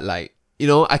nice, but like, you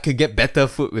know, I could get better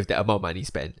food with the amount of money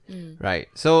spent, right?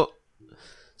 So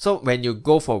when you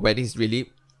go for weddings,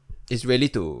 it's really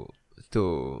to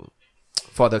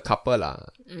for the couple lah,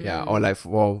 yeah, or like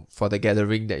for the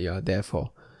gathering that you're there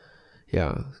for,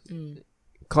 yeah.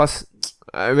 Cause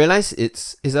I realize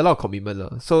it's a lot of commitment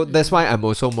lah. So that's why I'm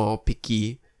also more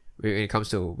picky when it comes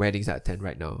to weddings I attend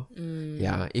right now.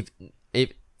 Yeah, if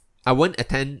I won't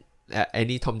attend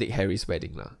any Tom, Dick, Harry's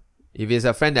wedding lah. If it's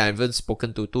a friend that I haven't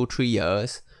spoken to 2-3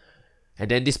 years, and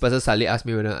then this person suddenly asks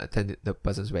me whether I attend the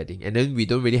person's wedding, and then we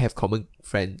don't really have common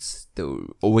friends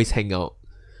to always hang out,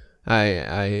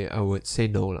 I would say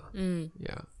no lah.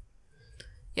 Yeah.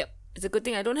 Yep. It's a good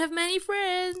thing I don't have many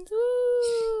friends.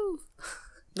 Woo!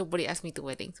 Nobody asked me to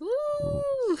weddings.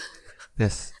 Woo!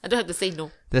 Yes. I don't have to say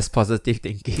no. That's positive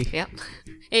thinking. Yep.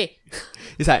 Hey.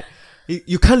 It's like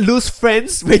you can't lose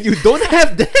friends when you don't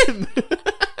have them.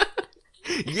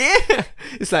 Yeah.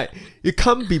 It's like you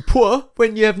can't be poor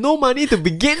when you have no money to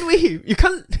begin with. You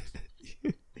can't.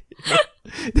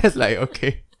 That's like,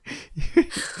 okay.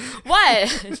 What?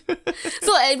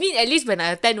 So I mean, at least when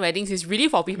I attend weddings, it's really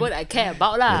for people that I care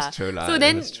about lah. That's true lah. So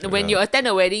then when you attend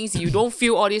the weddings, you don't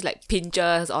feel all these like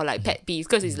pinches or like pet peeves,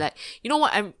 because it's like, you know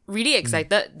what, I'm really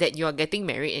excited that you're getting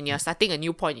married and you're starting a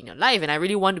new point in your life, and I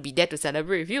really want to be there to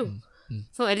celebrate with you.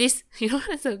 So at least, you know,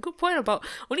 that's a good point about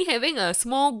only having a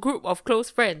small group of close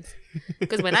friends.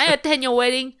 Because when I attend your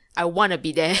wedding, I want to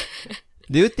be there.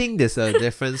 Do you think there's a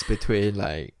difference between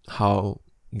like how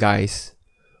guys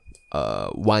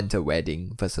want a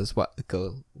wedding versus what a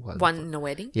girl wants? Want a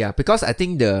wedding? Yeah, because I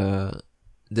think the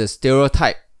the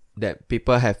stereotype that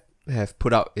people have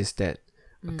put out is that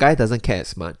a guy doesn't care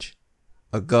as much.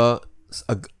 A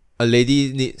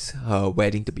lady needs her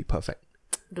wedding to be perfect.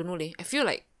 Don't know, I feel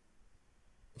like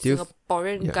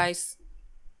Singaporean guys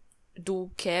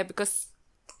do care because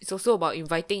it's also about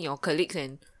inviting your colleagues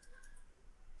and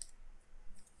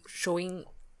showing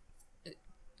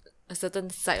a certain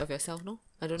side of yourself, no?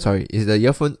 I don't know. Sorry, is the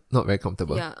earphone not very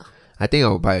comfortable? Yeah. I think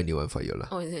I'll buy a new one for you.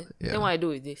 Oh, is it? Yeah. Then what I do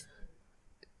with this?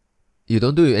 You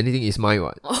don't do anything, it's mine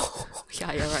what? Oh,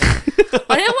 yeah, you're right. But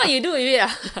then what you do with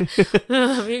it?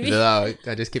 Maybe. No,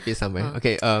 I just keep it somewhere.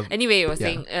 Okay. Anyway, you were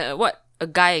saying what a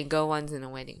guy and girl wants in a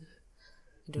wedding.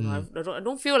 I don't know. I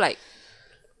don't feel like.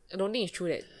 I don't think it's true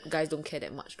that guys don't care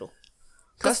that much though.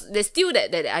 Because there's still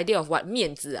that idea of what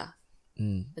面子啊.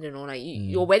 I don't know, like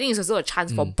your wedding is also a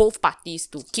chance for both parties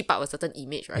to keep up a certain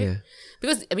image, right? Yeah.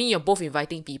 Because I mean you're both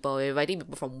inviting people, you're inviting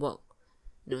people from work,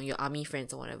 you know, your army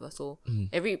friends or whatever. So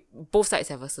both sides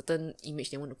have a certain image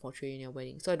they want to portray in your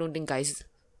wedding. So I don't think guys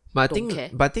don't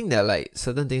care. But I think there are like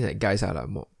certain things that guys are like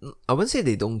more. I wouldn't say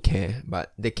they don't care,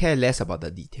 but they care less about the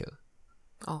detail.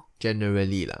 Oh.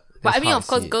 Generally lah. But I mean, of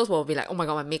course, girls will be like, oh my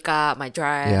god, my makeup, my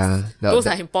dress. Yeah. Those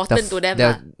are important to them.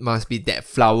 There must be that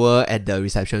flower at the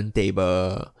reception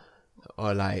table.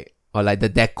 Or like the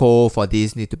deco for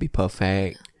this need to be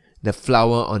perfect. The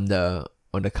flower on the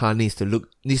car needs to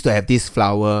have this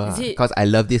flower. Because I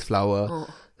love this flower.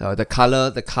 Oh. The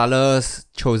colors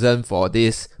chosen for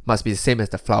this must be the same as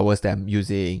the flowers that I'm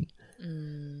using.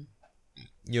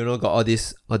 You know, got all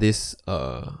these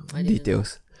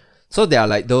details. So there are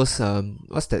like those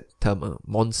what's that term?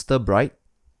 Monster bride?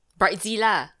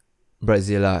 Bridezilla.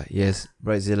 Bridezilla, yes,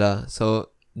 Bridezilla.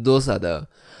 So those are the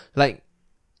like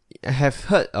I have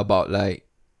heard about like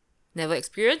never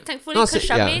experienced, thankfully, because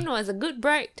Charmaine was a good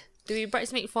bride to be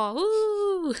bridesmaid for.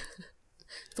 Woo!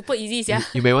 Super easy, yeah.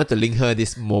 You may want to link her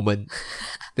this moment.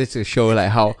 This to show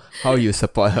like how you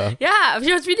support her. Yeah,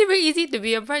 she was really very easy to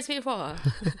be a bridesmaid for.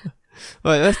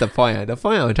 Well, that's the point. The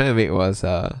point I was trying to make was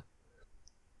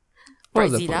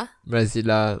Bridezilla?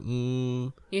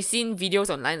 Bridezilla. You've seen videos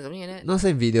online or something like that? Not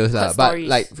saying videos but stories.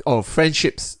 like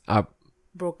friendships are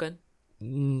broken.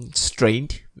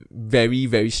 Strained, very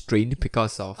very strained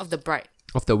because of the bride,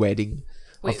 of the wedding,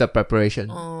 of the preparation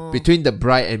between the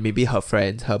bride and maybe her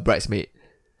friends, her bridesmaid.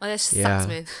 Oh, that sucks,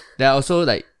 man. There are also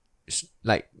like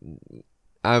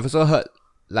I've also heard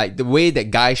like the way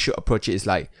that guys should approach it is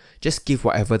like just give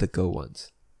whatever the girl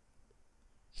wants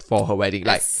for her wedding.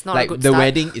 That's like the start.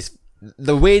 wedding is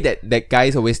the way that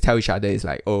guys always tell each other is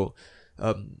like,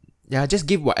 just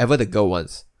give whatever the girl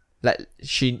wants. Like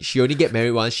she only get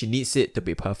married once, she needs it to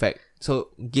be perfect. So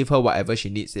give her whatever she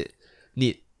needs to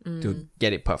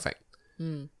get it perfect.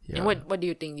 Yeah. And what do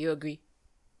you think? Do you agree?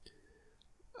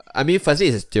 I mean, firstly,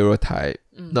 it's a stereotype.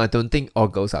 No, I don't think all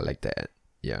girls are like that.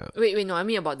 Yeah. Wait, no, I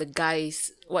mean about the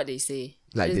guys, what they say.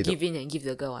 Like just give in and give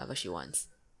the girl whatever she wants.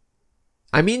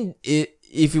 I mean,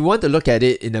 if you want to look at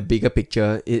it in a bigger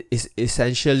picture, it is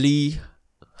essentially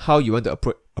how you want to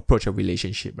approach a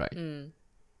relationship, right?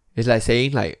 It's like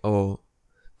saying like, oh,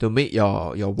 to make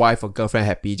your wife or girlfriend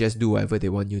happy, just do whatever they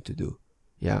want you to do.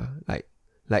 Yeah, like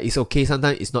it's okay.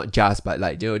 Sometimes it's not just, but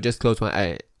like, you know, just close one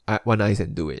eye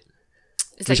and do it.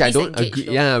 It's which like I don't agree.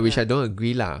 though. Yeah, which I don't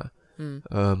agree lah.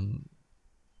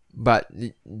 But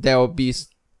there will be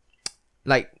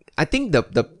like, I think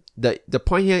the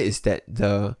point here is that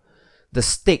the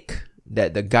stake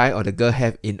that the guy or the girl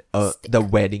have in the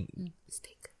wedding.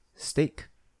 Steak.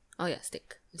 Oh yeah,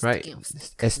 steak. Right.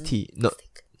 STAKE.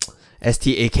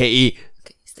 STAKE. Okay,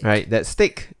 right. That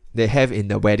stake they have in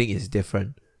the wedding is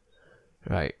different.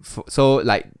 Right. So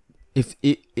like, if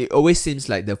it always seems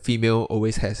like the female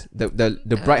always has the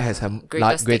bride has a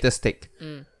greater stake.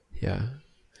 Yeah.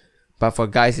 But for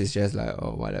guys, it's just like,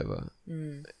 oh, whatever.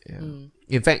 Yeah.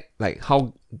 In fact, like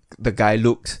how the guy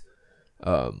looks,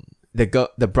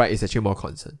 the bride is actually more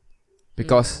concerned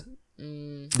because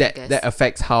that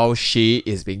affects how she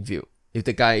is being viewed. If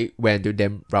the guy went to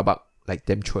them rabak, like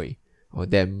them choi or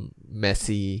them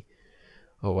messy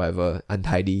or whatever,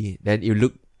 untidy, then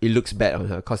it looks bad on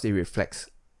her because it reflects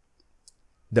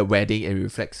the wedding and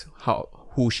reflects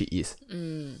who she is.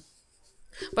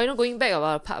 But you know, going back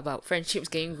about the part about friendships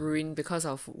getting ruined because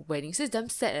of weddings, it's damn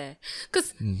sad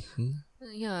because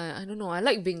yeah, I don't know, I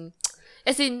like being,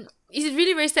 as in, it's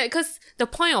really very sad because the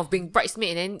point of being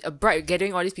bridesmaid and then a bride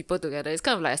gathering all these people together is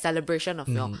kind of like a celebration of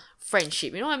your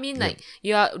friendship, you know what I mean? Like,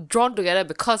 you are drawn together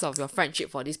because of your friendship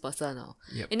for this person,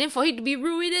 and then for it to be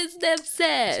ruined, it's damn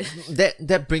sad.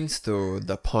 That brings to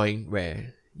the point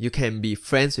where you can be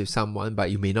friends with someone but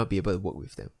you may not be able to work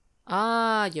with them.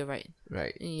 You're right.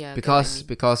 Right. Yeah. Because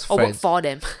Or work friends. for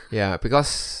them. Yeah,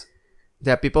 because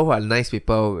there are people who are nice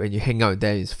people. When you hang out with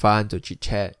them, it's fun to chit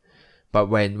chat. But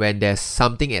when there's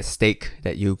something at stake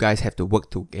that you guys have to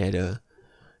work together,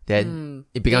 then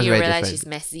it becomes then you very realize different. she's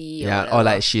messy. Yeah, or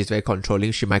like she's very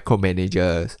controlling. She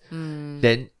micromanages.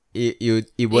 Then it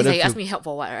It's wouldn't. like you ask feel- me help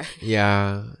for what, right?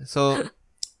 Yeah. So,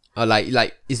 like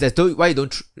it's as though why you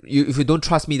don't if you don't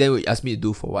trust me, then you ask me to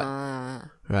do for what,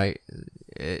 right?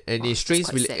 And it strains.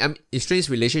 quite sad. It strains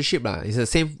relationship lah. It's the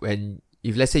same when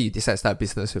if let's say you decide to start a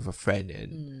business with a friend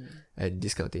and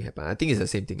this kind of thing happen. I think it's the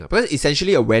same thing lah. Because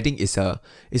essentially a wedding is a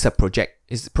project.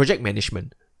 It's project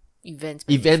management. Event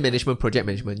Management, project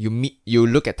management. You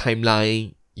look at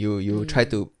timeline. You try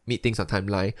to meet things on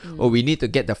timeline. Or we need to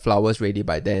get the flowers ready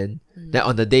by then. Then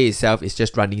on the day itself, it's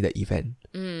just running the event.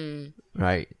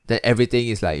 Right? Then everything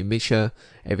is like you make sure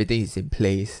everything is in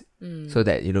place so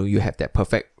that you have that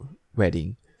perfect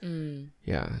wedding.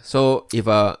 Yeah. So if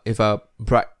one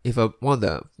of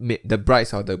the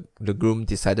brides or the groom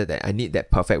decided that I need that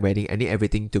perfect wedding, I need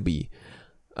everything to be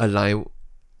aligned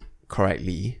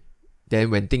correctly. Then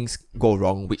when things go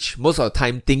wrong, which most of the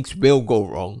time things will go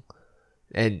wrong,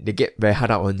 and they get very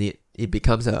hard out on it, it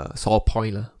becomes a sore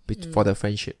point for the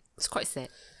friendship. It's quite sad.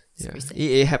 It's very sad.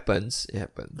 It happens. It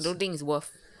happens. I don't think it's worth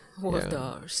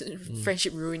the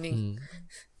friendship ruining.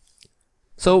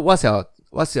 So what's your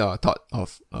thought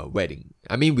of a wedding?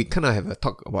 I mean, we kind of have a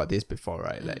talk about this before,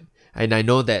 right? Like, and I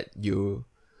know that you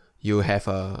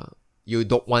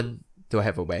don't want to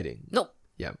have a wedding. Nope.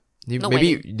 Yeah. No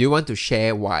Maybe wedding. do you want to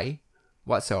share why?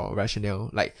 What's your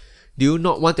rationale? Like, do you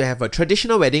not want to have a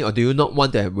traditional wedding or do you not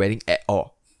want to have a wedding at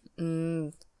all?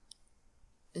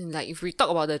 Like if we talk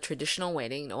about the traditional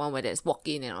wedding, the one where there's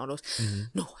walk-in and all those,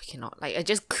 no, I cannot. Like I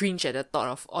just cringe at the thought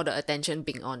of all the attention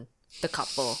being on the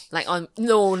couple. Like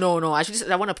no.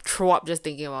 I want to throw up just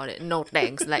thinking about it. No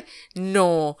thanks. Like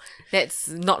no, that's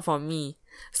not for me.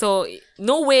 So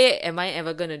no way am I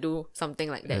ever gonna do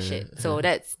something like that shit. So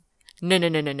that's no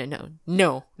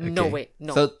way,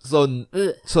 no.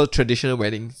 So traditional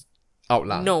weddings out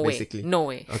lah. No way. Basically. No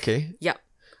way. Okay. Yep.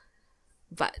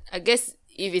 But I guess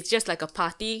if it's just like a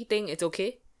party thing, it's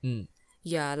okay.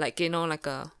 Yeah, like like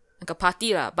a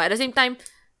party lah. But at the same time,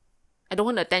 I don't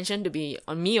want the attention to be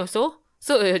on me also.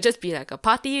 So it'll just be like a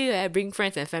party where I bring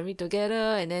friends and family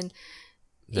together, and then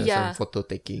There's some photo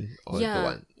taking or the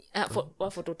one.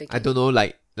 What photo taking? I don't know.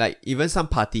 Like even some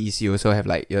parties, you also have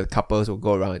like your couples will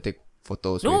go around and take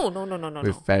photos. No.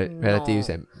 With relatives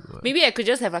and Maybe I could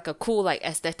just have like a cool like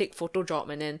aesthetic photo drop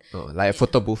and then like a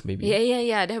photo booth maybe.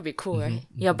 Yeah, that would be cool, right?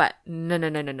 Yeah, but no.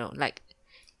 Like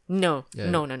no.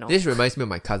 This reminds me of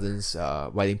my cousin's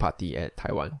wedding party at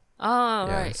Taiwan. Oh,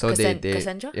 Yeah, right. so they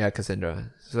Cassandra? Yeah,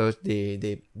 Cassandra. So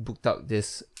they booked out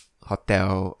this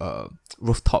hotel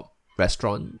rooftop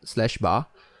restaurant / bar.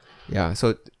 Yeah,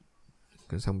 so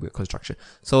some weird construction.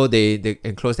 So they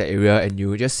enclose that area and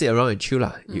you just sit around and chill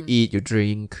lah. You eat, you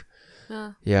drink.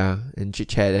 Yeah, and chit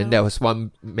chat. And there was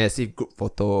one massive group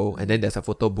photo, and then there's a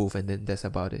photo booth, and then that's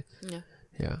about it.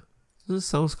 Yeah. It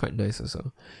sounds quite nice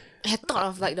also. I had thought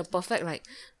of like the perfect like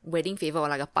wedding favor or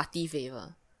like a party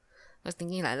favor. I was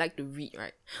thinking like I like to read,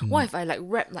 right? What if I like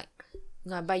wrap like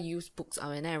I buy used books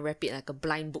and then I wrap it like a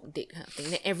blind book date kind of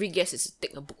thing. Then every guest is to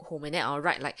take a book home and then I'll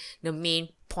write like the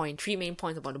 3 main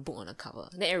points about the book on the cover.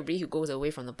 Then everybody who goes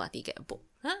away from the party get a book.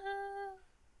 Is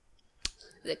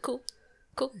that cool?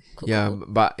 Cool. Yeah, cool.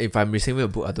 but if I'm receiving a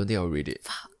book, I don't think I'll read it.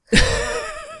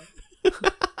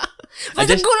 But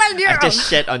it's a good idea. I just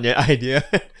shat on your idea.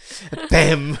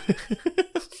 Damn.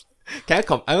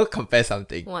 I will confess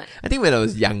something. What? I think when I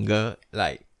was younger,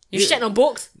 like You shat on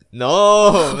books?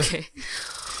 no. Okay.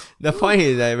 The point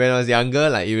is that when I was younger,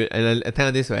 like you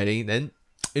attend this wedding, then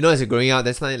as you're growing up,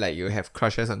 that's not like you have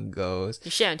crushes on girls.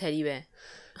 You shat on teddy bear?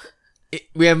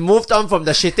 We have moved on from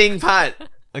the shitting part.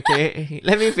 Okay,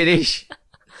 let me finish.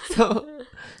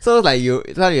 So like you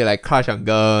like crush on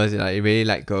girls, like you really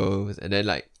like girls, and then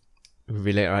like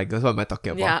really like girls. What am I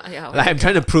talking about? Yeah. Like I'm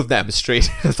trying to prove that I'm straight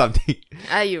or something.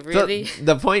 Are you really?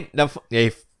 So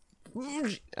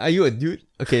are you a dude?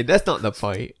 Okay, that's not the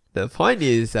point. The point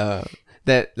is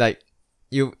that like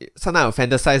you sometimes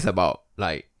fantasize about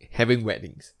like having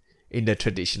weddings in the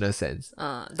traditional sense.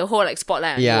 The whole like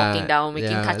spotlight on you walking down,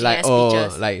 making touching ass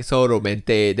pictures. Like so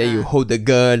romantic. Then you hold the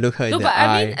girl, look her in the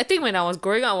eye. I mean, I think when I was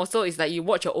growing up also, it's like you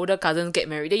watch your older cousins get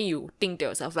married, then you think to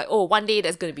yourself like, oh, one day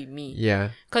that's gonna be me.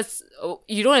 Yeah. Because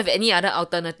you don't have any other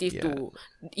alternative to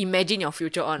imagine your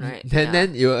future on, right?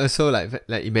 Then you also like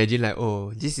imagine like,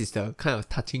 oh, this is the kind of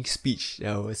touching speech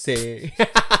that I will say.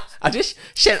 I just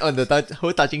shat on the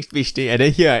whole touching speech thing, and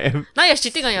then here I am. Now you're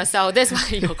shitting on yourself. That's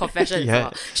why your confession is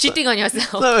about shitting on yourself.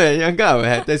 So when I was younger, I would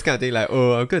have this kind of thing like,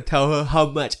 oh, I'm gonna tell her how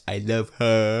much I love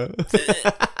her.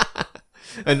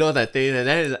 And all that thing. And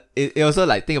then it also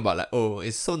like think about like, oh,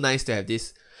 it's so nice to have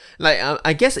this. Like,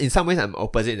 I guess in some ways I'm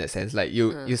opposite in that sense. Like,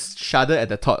 you shudder at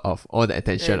the thought of all the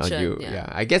attention on you. Yeah.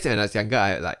 I guess when I was younger,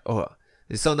 I like, oh,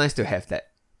 it's so nice to have that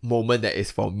moment that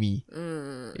is for me.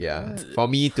 Yeah. For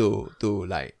me to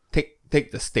like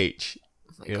take the stage.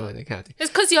 You know, that kind of thing.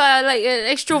 It's because you are like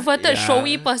an extroverted,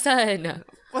 showy person.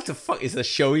 What the fuck is a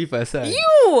showy person?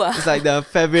 You! It's like the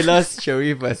fabulous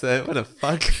showy person. What the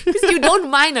fuck? Because you don't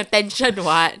mind attention,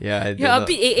 what? Yeah. You're a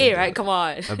bit AA, right? Come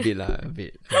on. A bit lah, a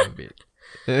bit.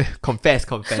 Confess.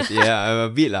 Yeah, I'm a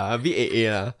bit AA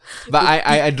lah. But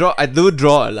I do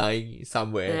draw a line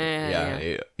somewhere.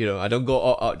 Yeah. You know, I don't go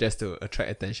all out just to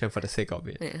attract attention for the sake of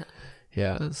it.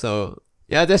 Yeah. So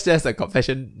yeah, that's just a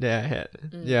confession that I had.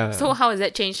 Yeah. So how has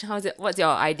that changed? What's your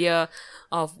idea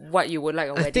of what you would like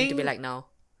a wedding to be like now?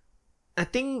 I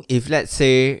think if let's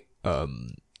say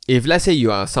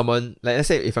you are someone, like let's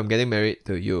say if I'm getting married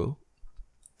to you,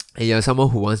 and you're someone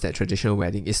who wants that traditional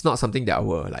wedding, it's not something that I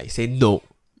will like say no.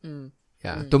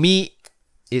 Yeah. To me,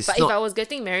 it's but not. If I was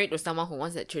getting married to someone who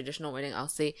wants that traditional wedding, I'll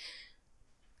say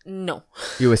no.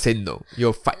 You will say no.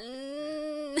 You'll fight.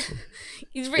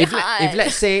 It's very hard. If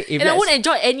let's say, I won't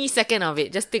enjoy any second of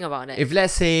it. Just think about that. If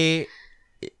let's say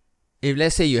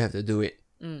you have to do it,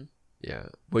 yeah,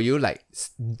 will you like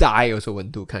die also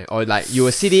want to kind, or like you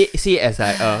will see it as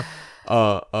like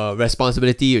a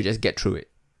responsibility? You just get through it,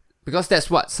 because that's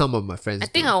what some of my friends. I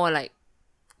think I will like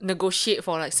negotiate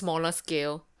for like smaller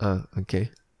scale. Okay.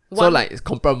 So like it's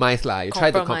compromise lah. You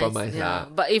try to compromise yeah. lah.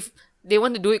 But if they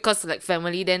want to do it because like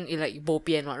family, then it like bo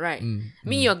pian, right?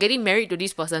 You're getting married to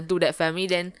this person, to that family,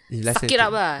 then suck it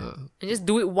up lah, and just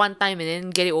do it one time and then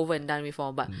get it over and done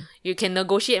before. But you can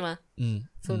negotiate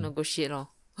so negotiate lor.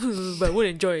 But I won't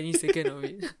enjoy any second of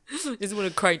it. Just want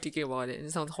to cry thinking about it.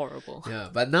 It sounds horrible. Yeah,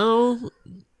 but now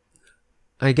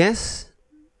I guess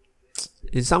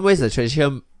in some ways the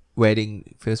traditional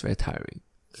wedding feels very tiring.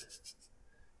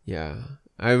 Yeah,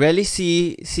 I rarely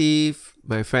see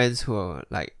my friends who are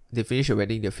like, they finish a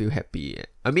wedding, they feel happy.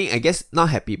 I mean, I guess not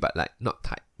happy, but like not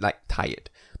tired.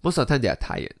 Most of the time they are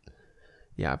tired.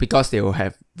 Yeah, because they will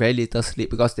have very little sleep,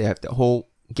 because they have the whole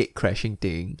gate crashing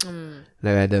thing.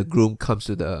 Like when the groom comes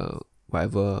to the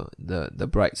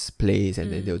bride's place,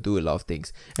 and then they'll do a lot of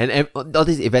things. And all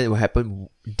these events will happen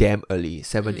damn early,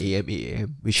 7 a.m., 8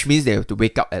 a.m., which means they have to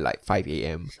wake up at like 5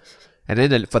 a.m. And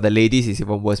then for the ladies, it's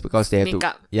even worse because they have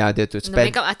they have to spend. The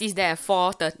makeup artist there at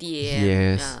 4:30 a.m.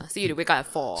 Yes. Yeah, so you have to wake up at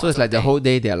 4. So it's like the whole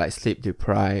day they are like sleep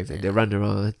deprived, and they run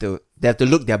around. They have to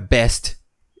look their best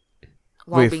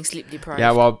while being sleep deprived.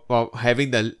 Yeah, while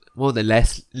having one of the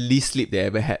least sleep they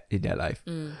ever had in their life.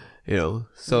 You know,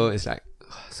 so it's like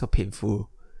so painful.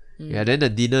 Yeah. Then the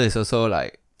dinner is also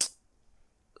like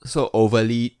so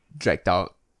overly dragged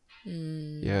out.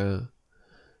 Yeah.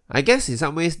 I guess in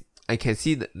some ways I can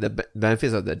see the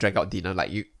benefits of the drag out dinner.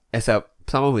 Like you, as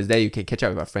someone who's there, you can catch up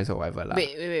with your friends or whatever.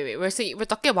 Wait. We're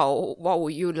talking about what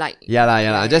would you like? Yeah.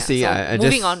 I'm just saying. So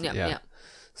moving on. Yeah.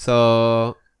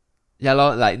 So, yeah,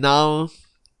 like now,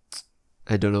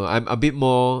 I don't know. I'm a bit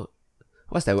more.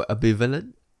 What's that word?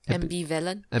 Ambivalent.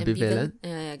 Ambivalent.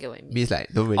 Yeah, I get what you mean. Means like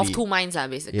don't really. Of two minds,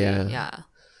 basically. Yeah.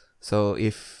 So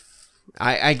if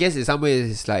I guess in some ways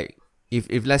it's like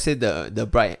if let's say the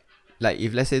bride. Like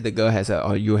if let's say the girl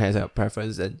or you has a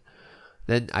preference, then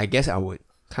I guess I would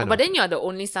kind of. But then you're the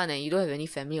only son and you don't have any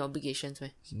family obligations, man.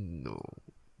 No,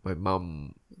 I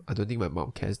don't think my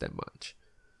mom cares that much.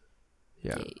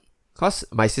 Yeah, cause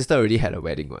my sister already had a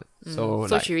wedding one, so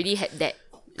like, she already had that.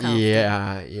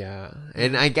 Yeah,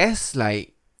 and I guess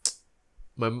like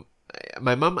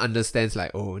my mom understands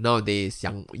like, oh, nowadays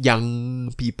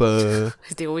young people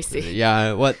they always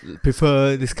say what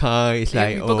prefer this kind. It's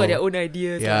like people got their own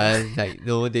ideas. Yeah, like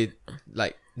no, they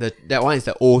like that one is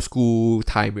the old school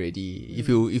time already. If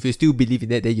you still believe in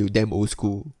that, then you damn old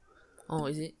school. Oh,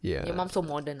 is it? Yeah. Your mom's so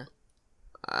modern.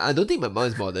 I don't think my mom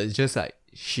is modern. It's just like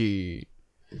I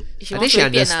think she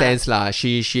understands lah.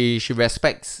 She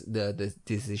respects the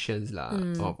decisions lah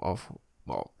of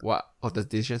the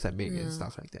decisions I make and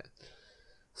stuff like that.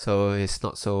 So it's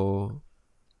not so,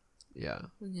 yeah.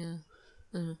 Yep.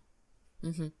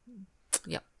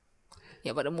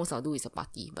 Yeah, but the most I'll do is a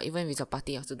party. But even if it's a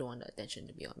party, I also don't want the attention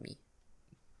to be on me.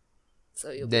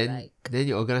 So you'll be like, then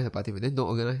you organize a party, but then don't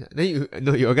organize. Then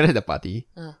you organize the party.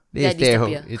 Then you stay at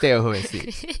home. You stay at home and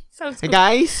sleep. Sounds hey good.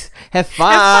 guys, have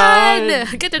fun.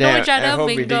 Get to know each other, at home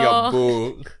mingle. reading your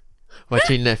book,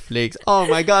 watching Netflix. Oh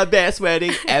my god, best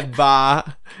wedding ever.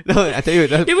 No, I tell you,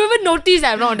 They won't even notice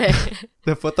I'm not there.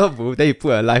 the photo booth, then you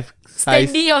put a life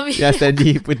size. Standee on me. Yeah,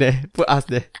 standee, put us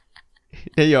there.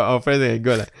 Then our friends can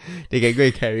go they can go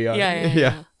and carry on.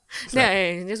 Yeah.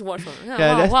 Just watch for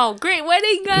wow, great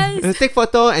wedding, guys. Take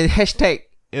photo and hashtag,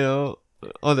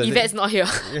 all the Yvette's not here.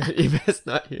 Yvette's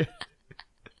not here.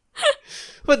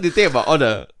 What do you think about all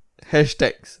the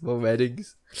hashtags for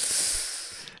weddings?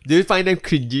 Do you find them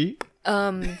cringy?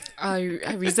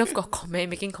 I reserve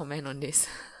making comment on this.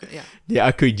 Yeah. They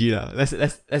are cringy lah.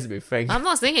 Let's be frank. I'm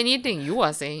not saying anything. You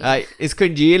are saying. It's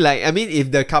cringy.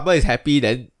 If the couple is happy,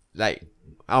 then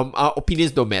our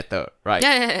opinions don't matter, right?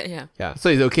 Yeah. Yeah. So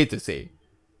it's okay to say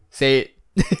it.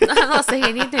 I'm not saying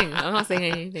anything.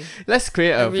 Let's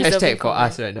create a hashtag for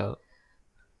us right now.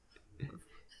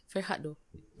 Very hard though.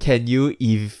 Can you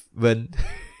even?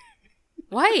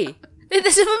 Why? It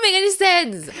doesn't even make any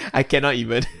sense. I cannot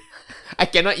even.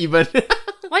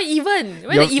 Why even?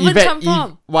 Where did even come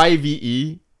from?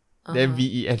 YVE, then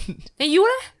VEN. Then you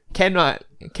leh? Can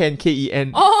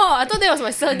KEN. Oh, I thought that was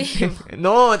my surname.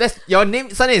 No, that's your name.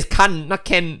 Surname is Kan, not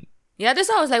Ken. Yeah, that's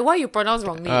why I was like, why you pronounce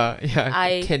wrongly?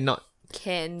 I cannot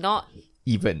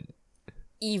even.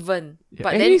 Yeah,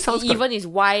 But then even is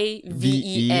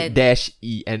YVEN dash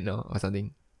EN or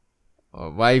something. Or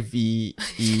YVE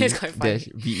dash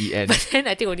VEN. But then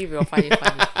I think only we will find it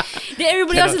funny. Then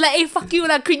everybody else is like, hey, fuck you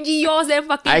lah, cringy yours, then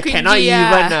fucking I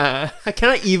cringy. I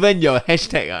cannot even your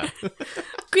hashtag.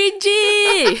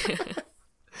 Cringy!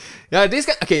 Yeah, this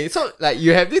guy. Okay, so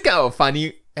you have this kind of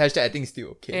funny hashtag. I think it's still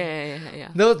okay.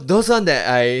 Yeah. No, those one that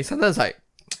I sometimes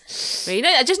Wait,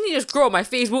 I just need to scroll on my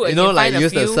Facebook.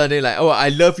 Use the surname I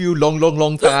love you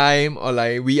long time, or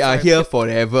we are here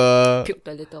forever. Puked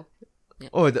a little.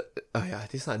 Yeah.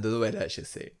 This one I don't know whether I should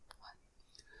say.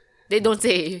 They don't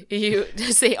say. You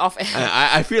just say off air.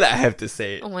 I feel like I have to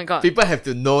say it. Oh my god. People have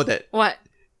to know that. What?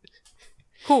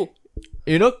 Who?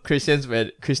 Christian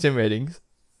weddings.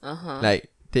 Uh-huh.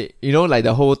 They,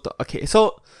 the whole. Okay,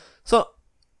 so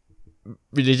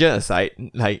religion aside,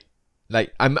 I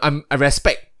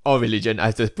respect all religion. I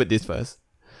have to put this first.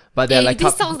 But they're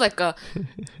this sounds like a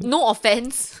no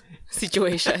offense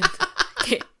situation.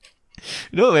 Okay.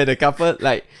 When the couple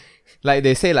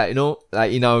they say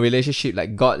in our relationship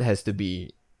God has to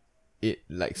be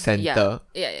center.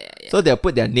 Yeah. So they'll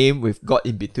put their name with God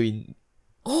in between.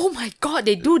 Oh my god,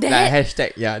 they do that?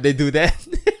 Hashtag, yeah, they do that.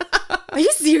 Are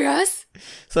you serious?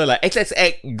 So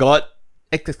XXX God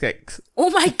XXX. Oh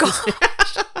my god.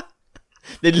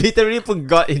 They literally put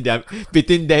God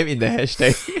between them in the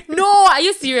hashtag. No, are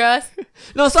you serious?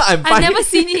 No, so I've never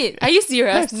seen it. Are you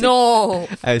serious? No.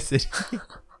 I've seen it.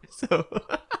 So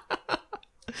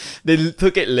they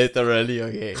took it literally,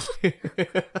 okay.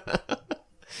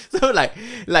 So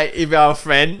if you're a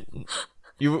friend,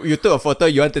 you took a photo,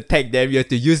 you want to tag them, you have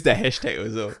to use the hashtag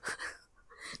also.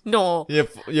 No.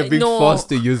 You're being forced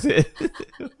to use it.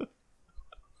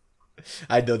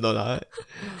 I don't know lah.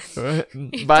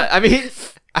 But I mean,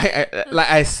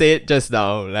 I said just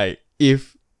now,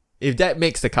 if that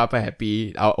makes the couple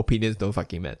happy, our opinions don't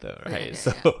fucking matter, right?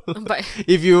 But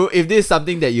if this is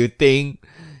something that you think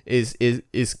is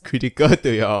critical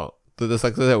to the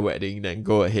success of the wedding, then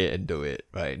go ahead and do it,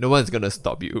 right? No one's gonna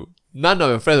stop you. None of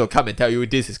your friends will come and tell you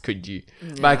this is cringy.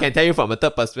 Yeah. But I can tell you from a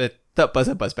third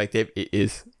person perspective, it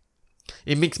is.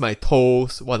 It makes my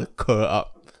toes want to curl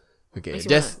up. Okay,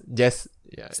 just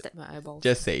step my eyeballs.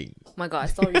 Just saying. Oh my god, I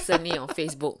saw recently on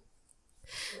Facebook.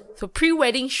 So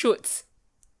pre-wedding shoots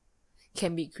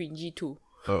can be cringy too.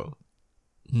 Oh.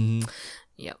 Mm-hmm.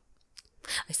 Yep.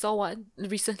 I saw one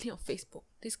recently on Facebook.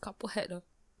 This couple had a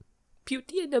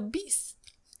Beauty and the Beast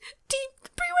team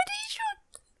pre-wedding shoot.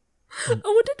 I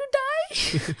wanted to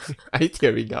die. Are you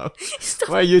tearing up?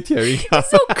 Why are you tearing up? It's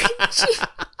so cringy.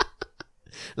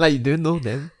 You don't know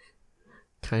them?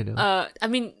 Kind of. I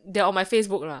mean, they're on my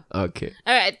Facebook lah. Okay.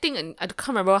 I think I can't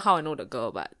remember how I know the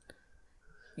girl, but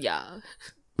yeah.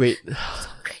 Wait. So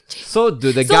cringy. So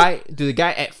do the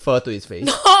guy add fur to his face?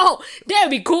 No, that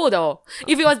would be cool though.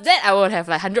 If it was that, I would have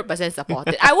 100%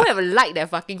 supported. I would have liked that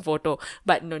fucking photo.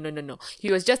 But no.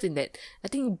 He was just in that. I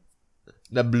think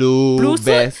the blue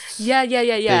vest. Suit?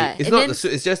 Yeah. It's not the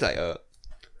suit. It's just like a.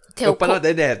 Open up,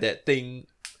 then they have that thing.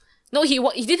 No, he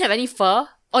didn't have any fur.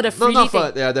 Or the frilly not thing.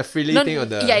 Fur. Yeah, the frilly thing on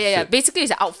the. Yeah. Basically,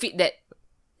 it's an outfit that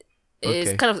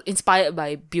is kind of inspired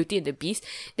by Beauty and the Beast.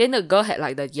 Then the girl had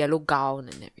the yellow gown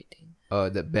and everything. Oh,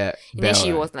 the bell. And then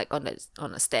she was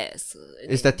on the stairs.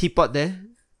 Is the teapot there?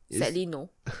 Sadly, no.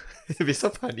 It'd be so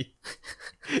funny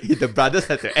if the brothers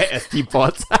had to act as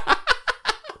teapots.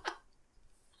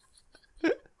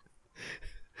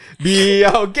 Be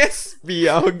our guest. Be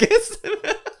our guest.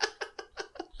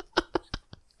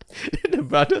 The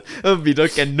brother be the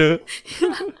candle.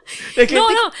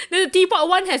 No. The teapot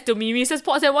one has to be Mrs.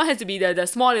 Potts and one has to be the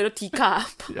small little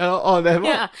teacup. That one.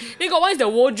 Yeah. They got one is the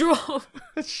wardrobe.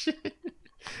 Shit.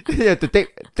 You have to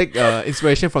take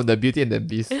inspiration from the Beauty and the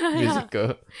Beast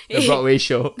musical, the Broadway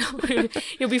show.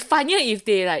 It'll be funnier if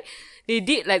they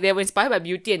were inspired by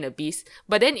Beauty and the Beast,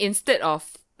 but then instead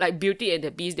of like Beauty and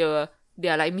the Beast, they are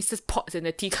like Mrs. Potts and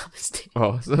the teacup instead.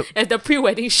 Oh, so as the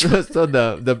pre-wedding show. so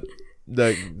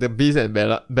the Beast and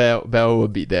Belle will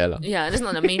be there lah. Yeah, that's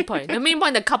not the main point. The main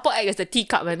point, the couple act as the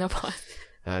teacup and the pot.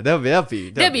 That'd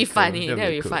be funny. Cool.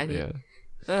 That'd be funny.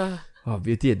 Yeah. Oh,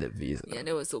 Beauty and the Beast. Yeah,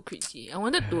 that was so cringy. I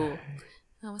wanted to.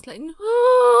 I was like, no.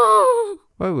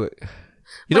 Why would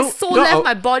my soul left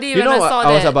my body when I saw that.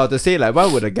 I was about to say, like,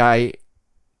 why would a guy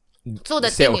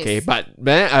say okay? But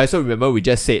then I also remember we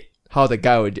just said how the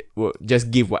guy would just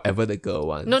give whatever the girl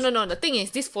wants. No. The thing is,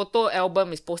 this photo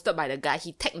album is posted by the guy.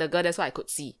 He tagged the girl. That's what I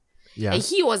could see. Yeah. And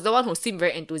he was the one who seemed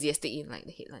very enthusiastic in like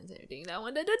the headlines and everything. I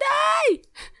wanted to die.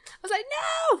 I was like,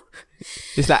 no.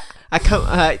 It's like I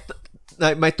can't.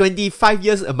 Like my 25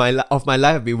 years of my life,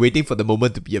 I've been waiting for the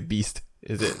moment to be a beast.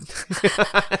 Is it?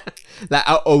 Like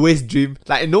I always dream.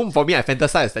 Like for me, I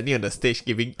fantasize standing on the stage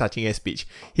giving touching ass speech.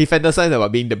 He fantasized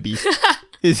about being the beast.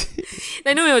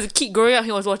 I know when I was a kid growing up,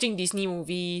 he was watching Disney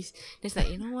movies. It's like,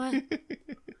 you know what?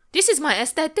 This is my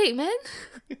aesthetic, man.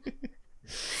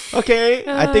 Okay,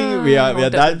 I think we are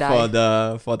done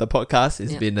for the podcast.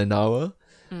 It's been an hour.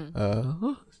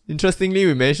 Interestingly,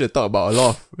 we managed to talk about a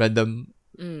lot of random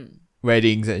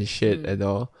weddings and shit and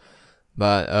all.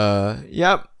 But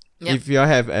yep. If you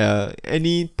have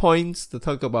any points to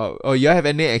talk about, or you have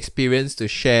any experience to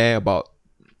share about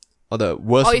all the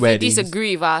worst weddings, or if you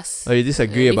disagree with us, or you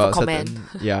disagree about comment.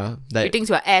 certain, like you think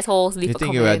we're assholes, leave a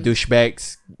comment. You think we're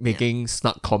douchebags making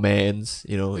snark comments,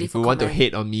 you know, if you want to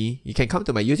hate on me, you can come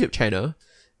to my YouTube channel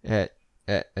at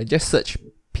just search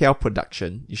PL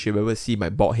Production. You should be able to see my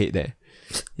bald head there.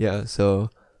 Yeah,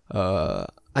 so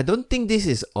I don't think this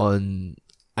is on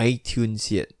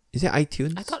iTunes yet. Is it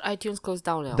iTunes? I thought iTunes closed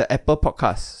down now. The Apple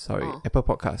Podcast. Apple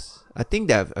Podcast. I think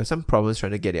they have some problems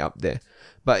trying to get it up there.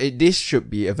 But this should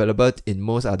be available in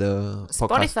most other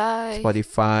podcasts.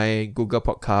 Spotify, Google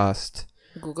Podcast.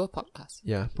 Google Podcast.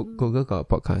 Yeah, Google got a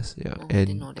podcast. Yeah,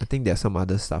 and I think there's some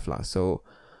other stuff lah. So,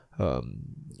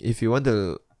 if you want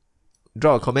to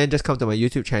drop a comment, just come to my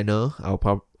YouTube channel. I'll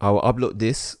upload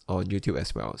this on YouTube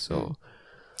as well. So.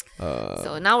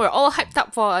 So now we're all hyped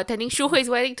up for attending Shu Hui's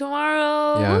wedding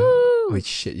tomorrow. Yeah. Woo! Oh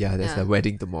shit! Yeah, there's a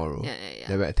wedding tomorrow. Yeah.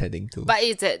 That we're attending to. But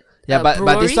it's at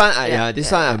but this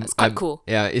one, it's quite cool.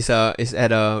 Yeah, it's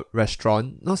at a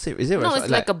restaurant. No, is it restaurant? No,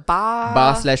 it's like a bar.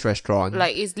 Bar/restaurant.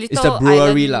 Like it's little. It's a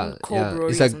brewery lah. Yeah,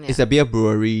 it's a beer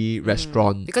brewery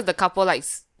restaurant. Because the couple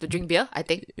likes to drink beer, I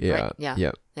think. Yeah. Right?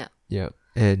 Yeah.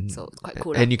 And so it's quite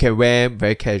cool. And you can wear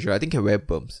very casual. I think you can wear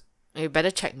bums. You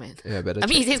better check, man. Yeah, better check.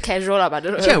 I mean, it says casual lah, but I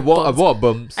don't know. Actually, I wore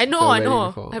bums. I know. I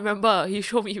remember. He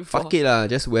showed me before. Fuck it lah,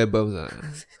 just wear bums lah.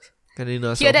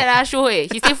 Hear that lah, Shu Hui.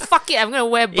 He said, fuck it, I'm gonna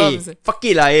wear bums. Fuck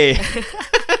it lah,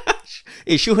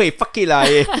 Shu Hui, fuck it lah,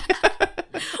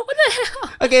 What the hell?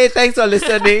 Okay, thanks for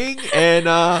listening.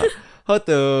 And hope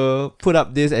to put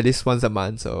up this at least once a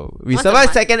month. So we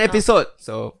survived second episode.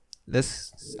 So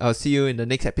I'll see you in the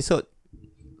next episode.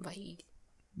 Bye.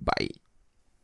 Bye.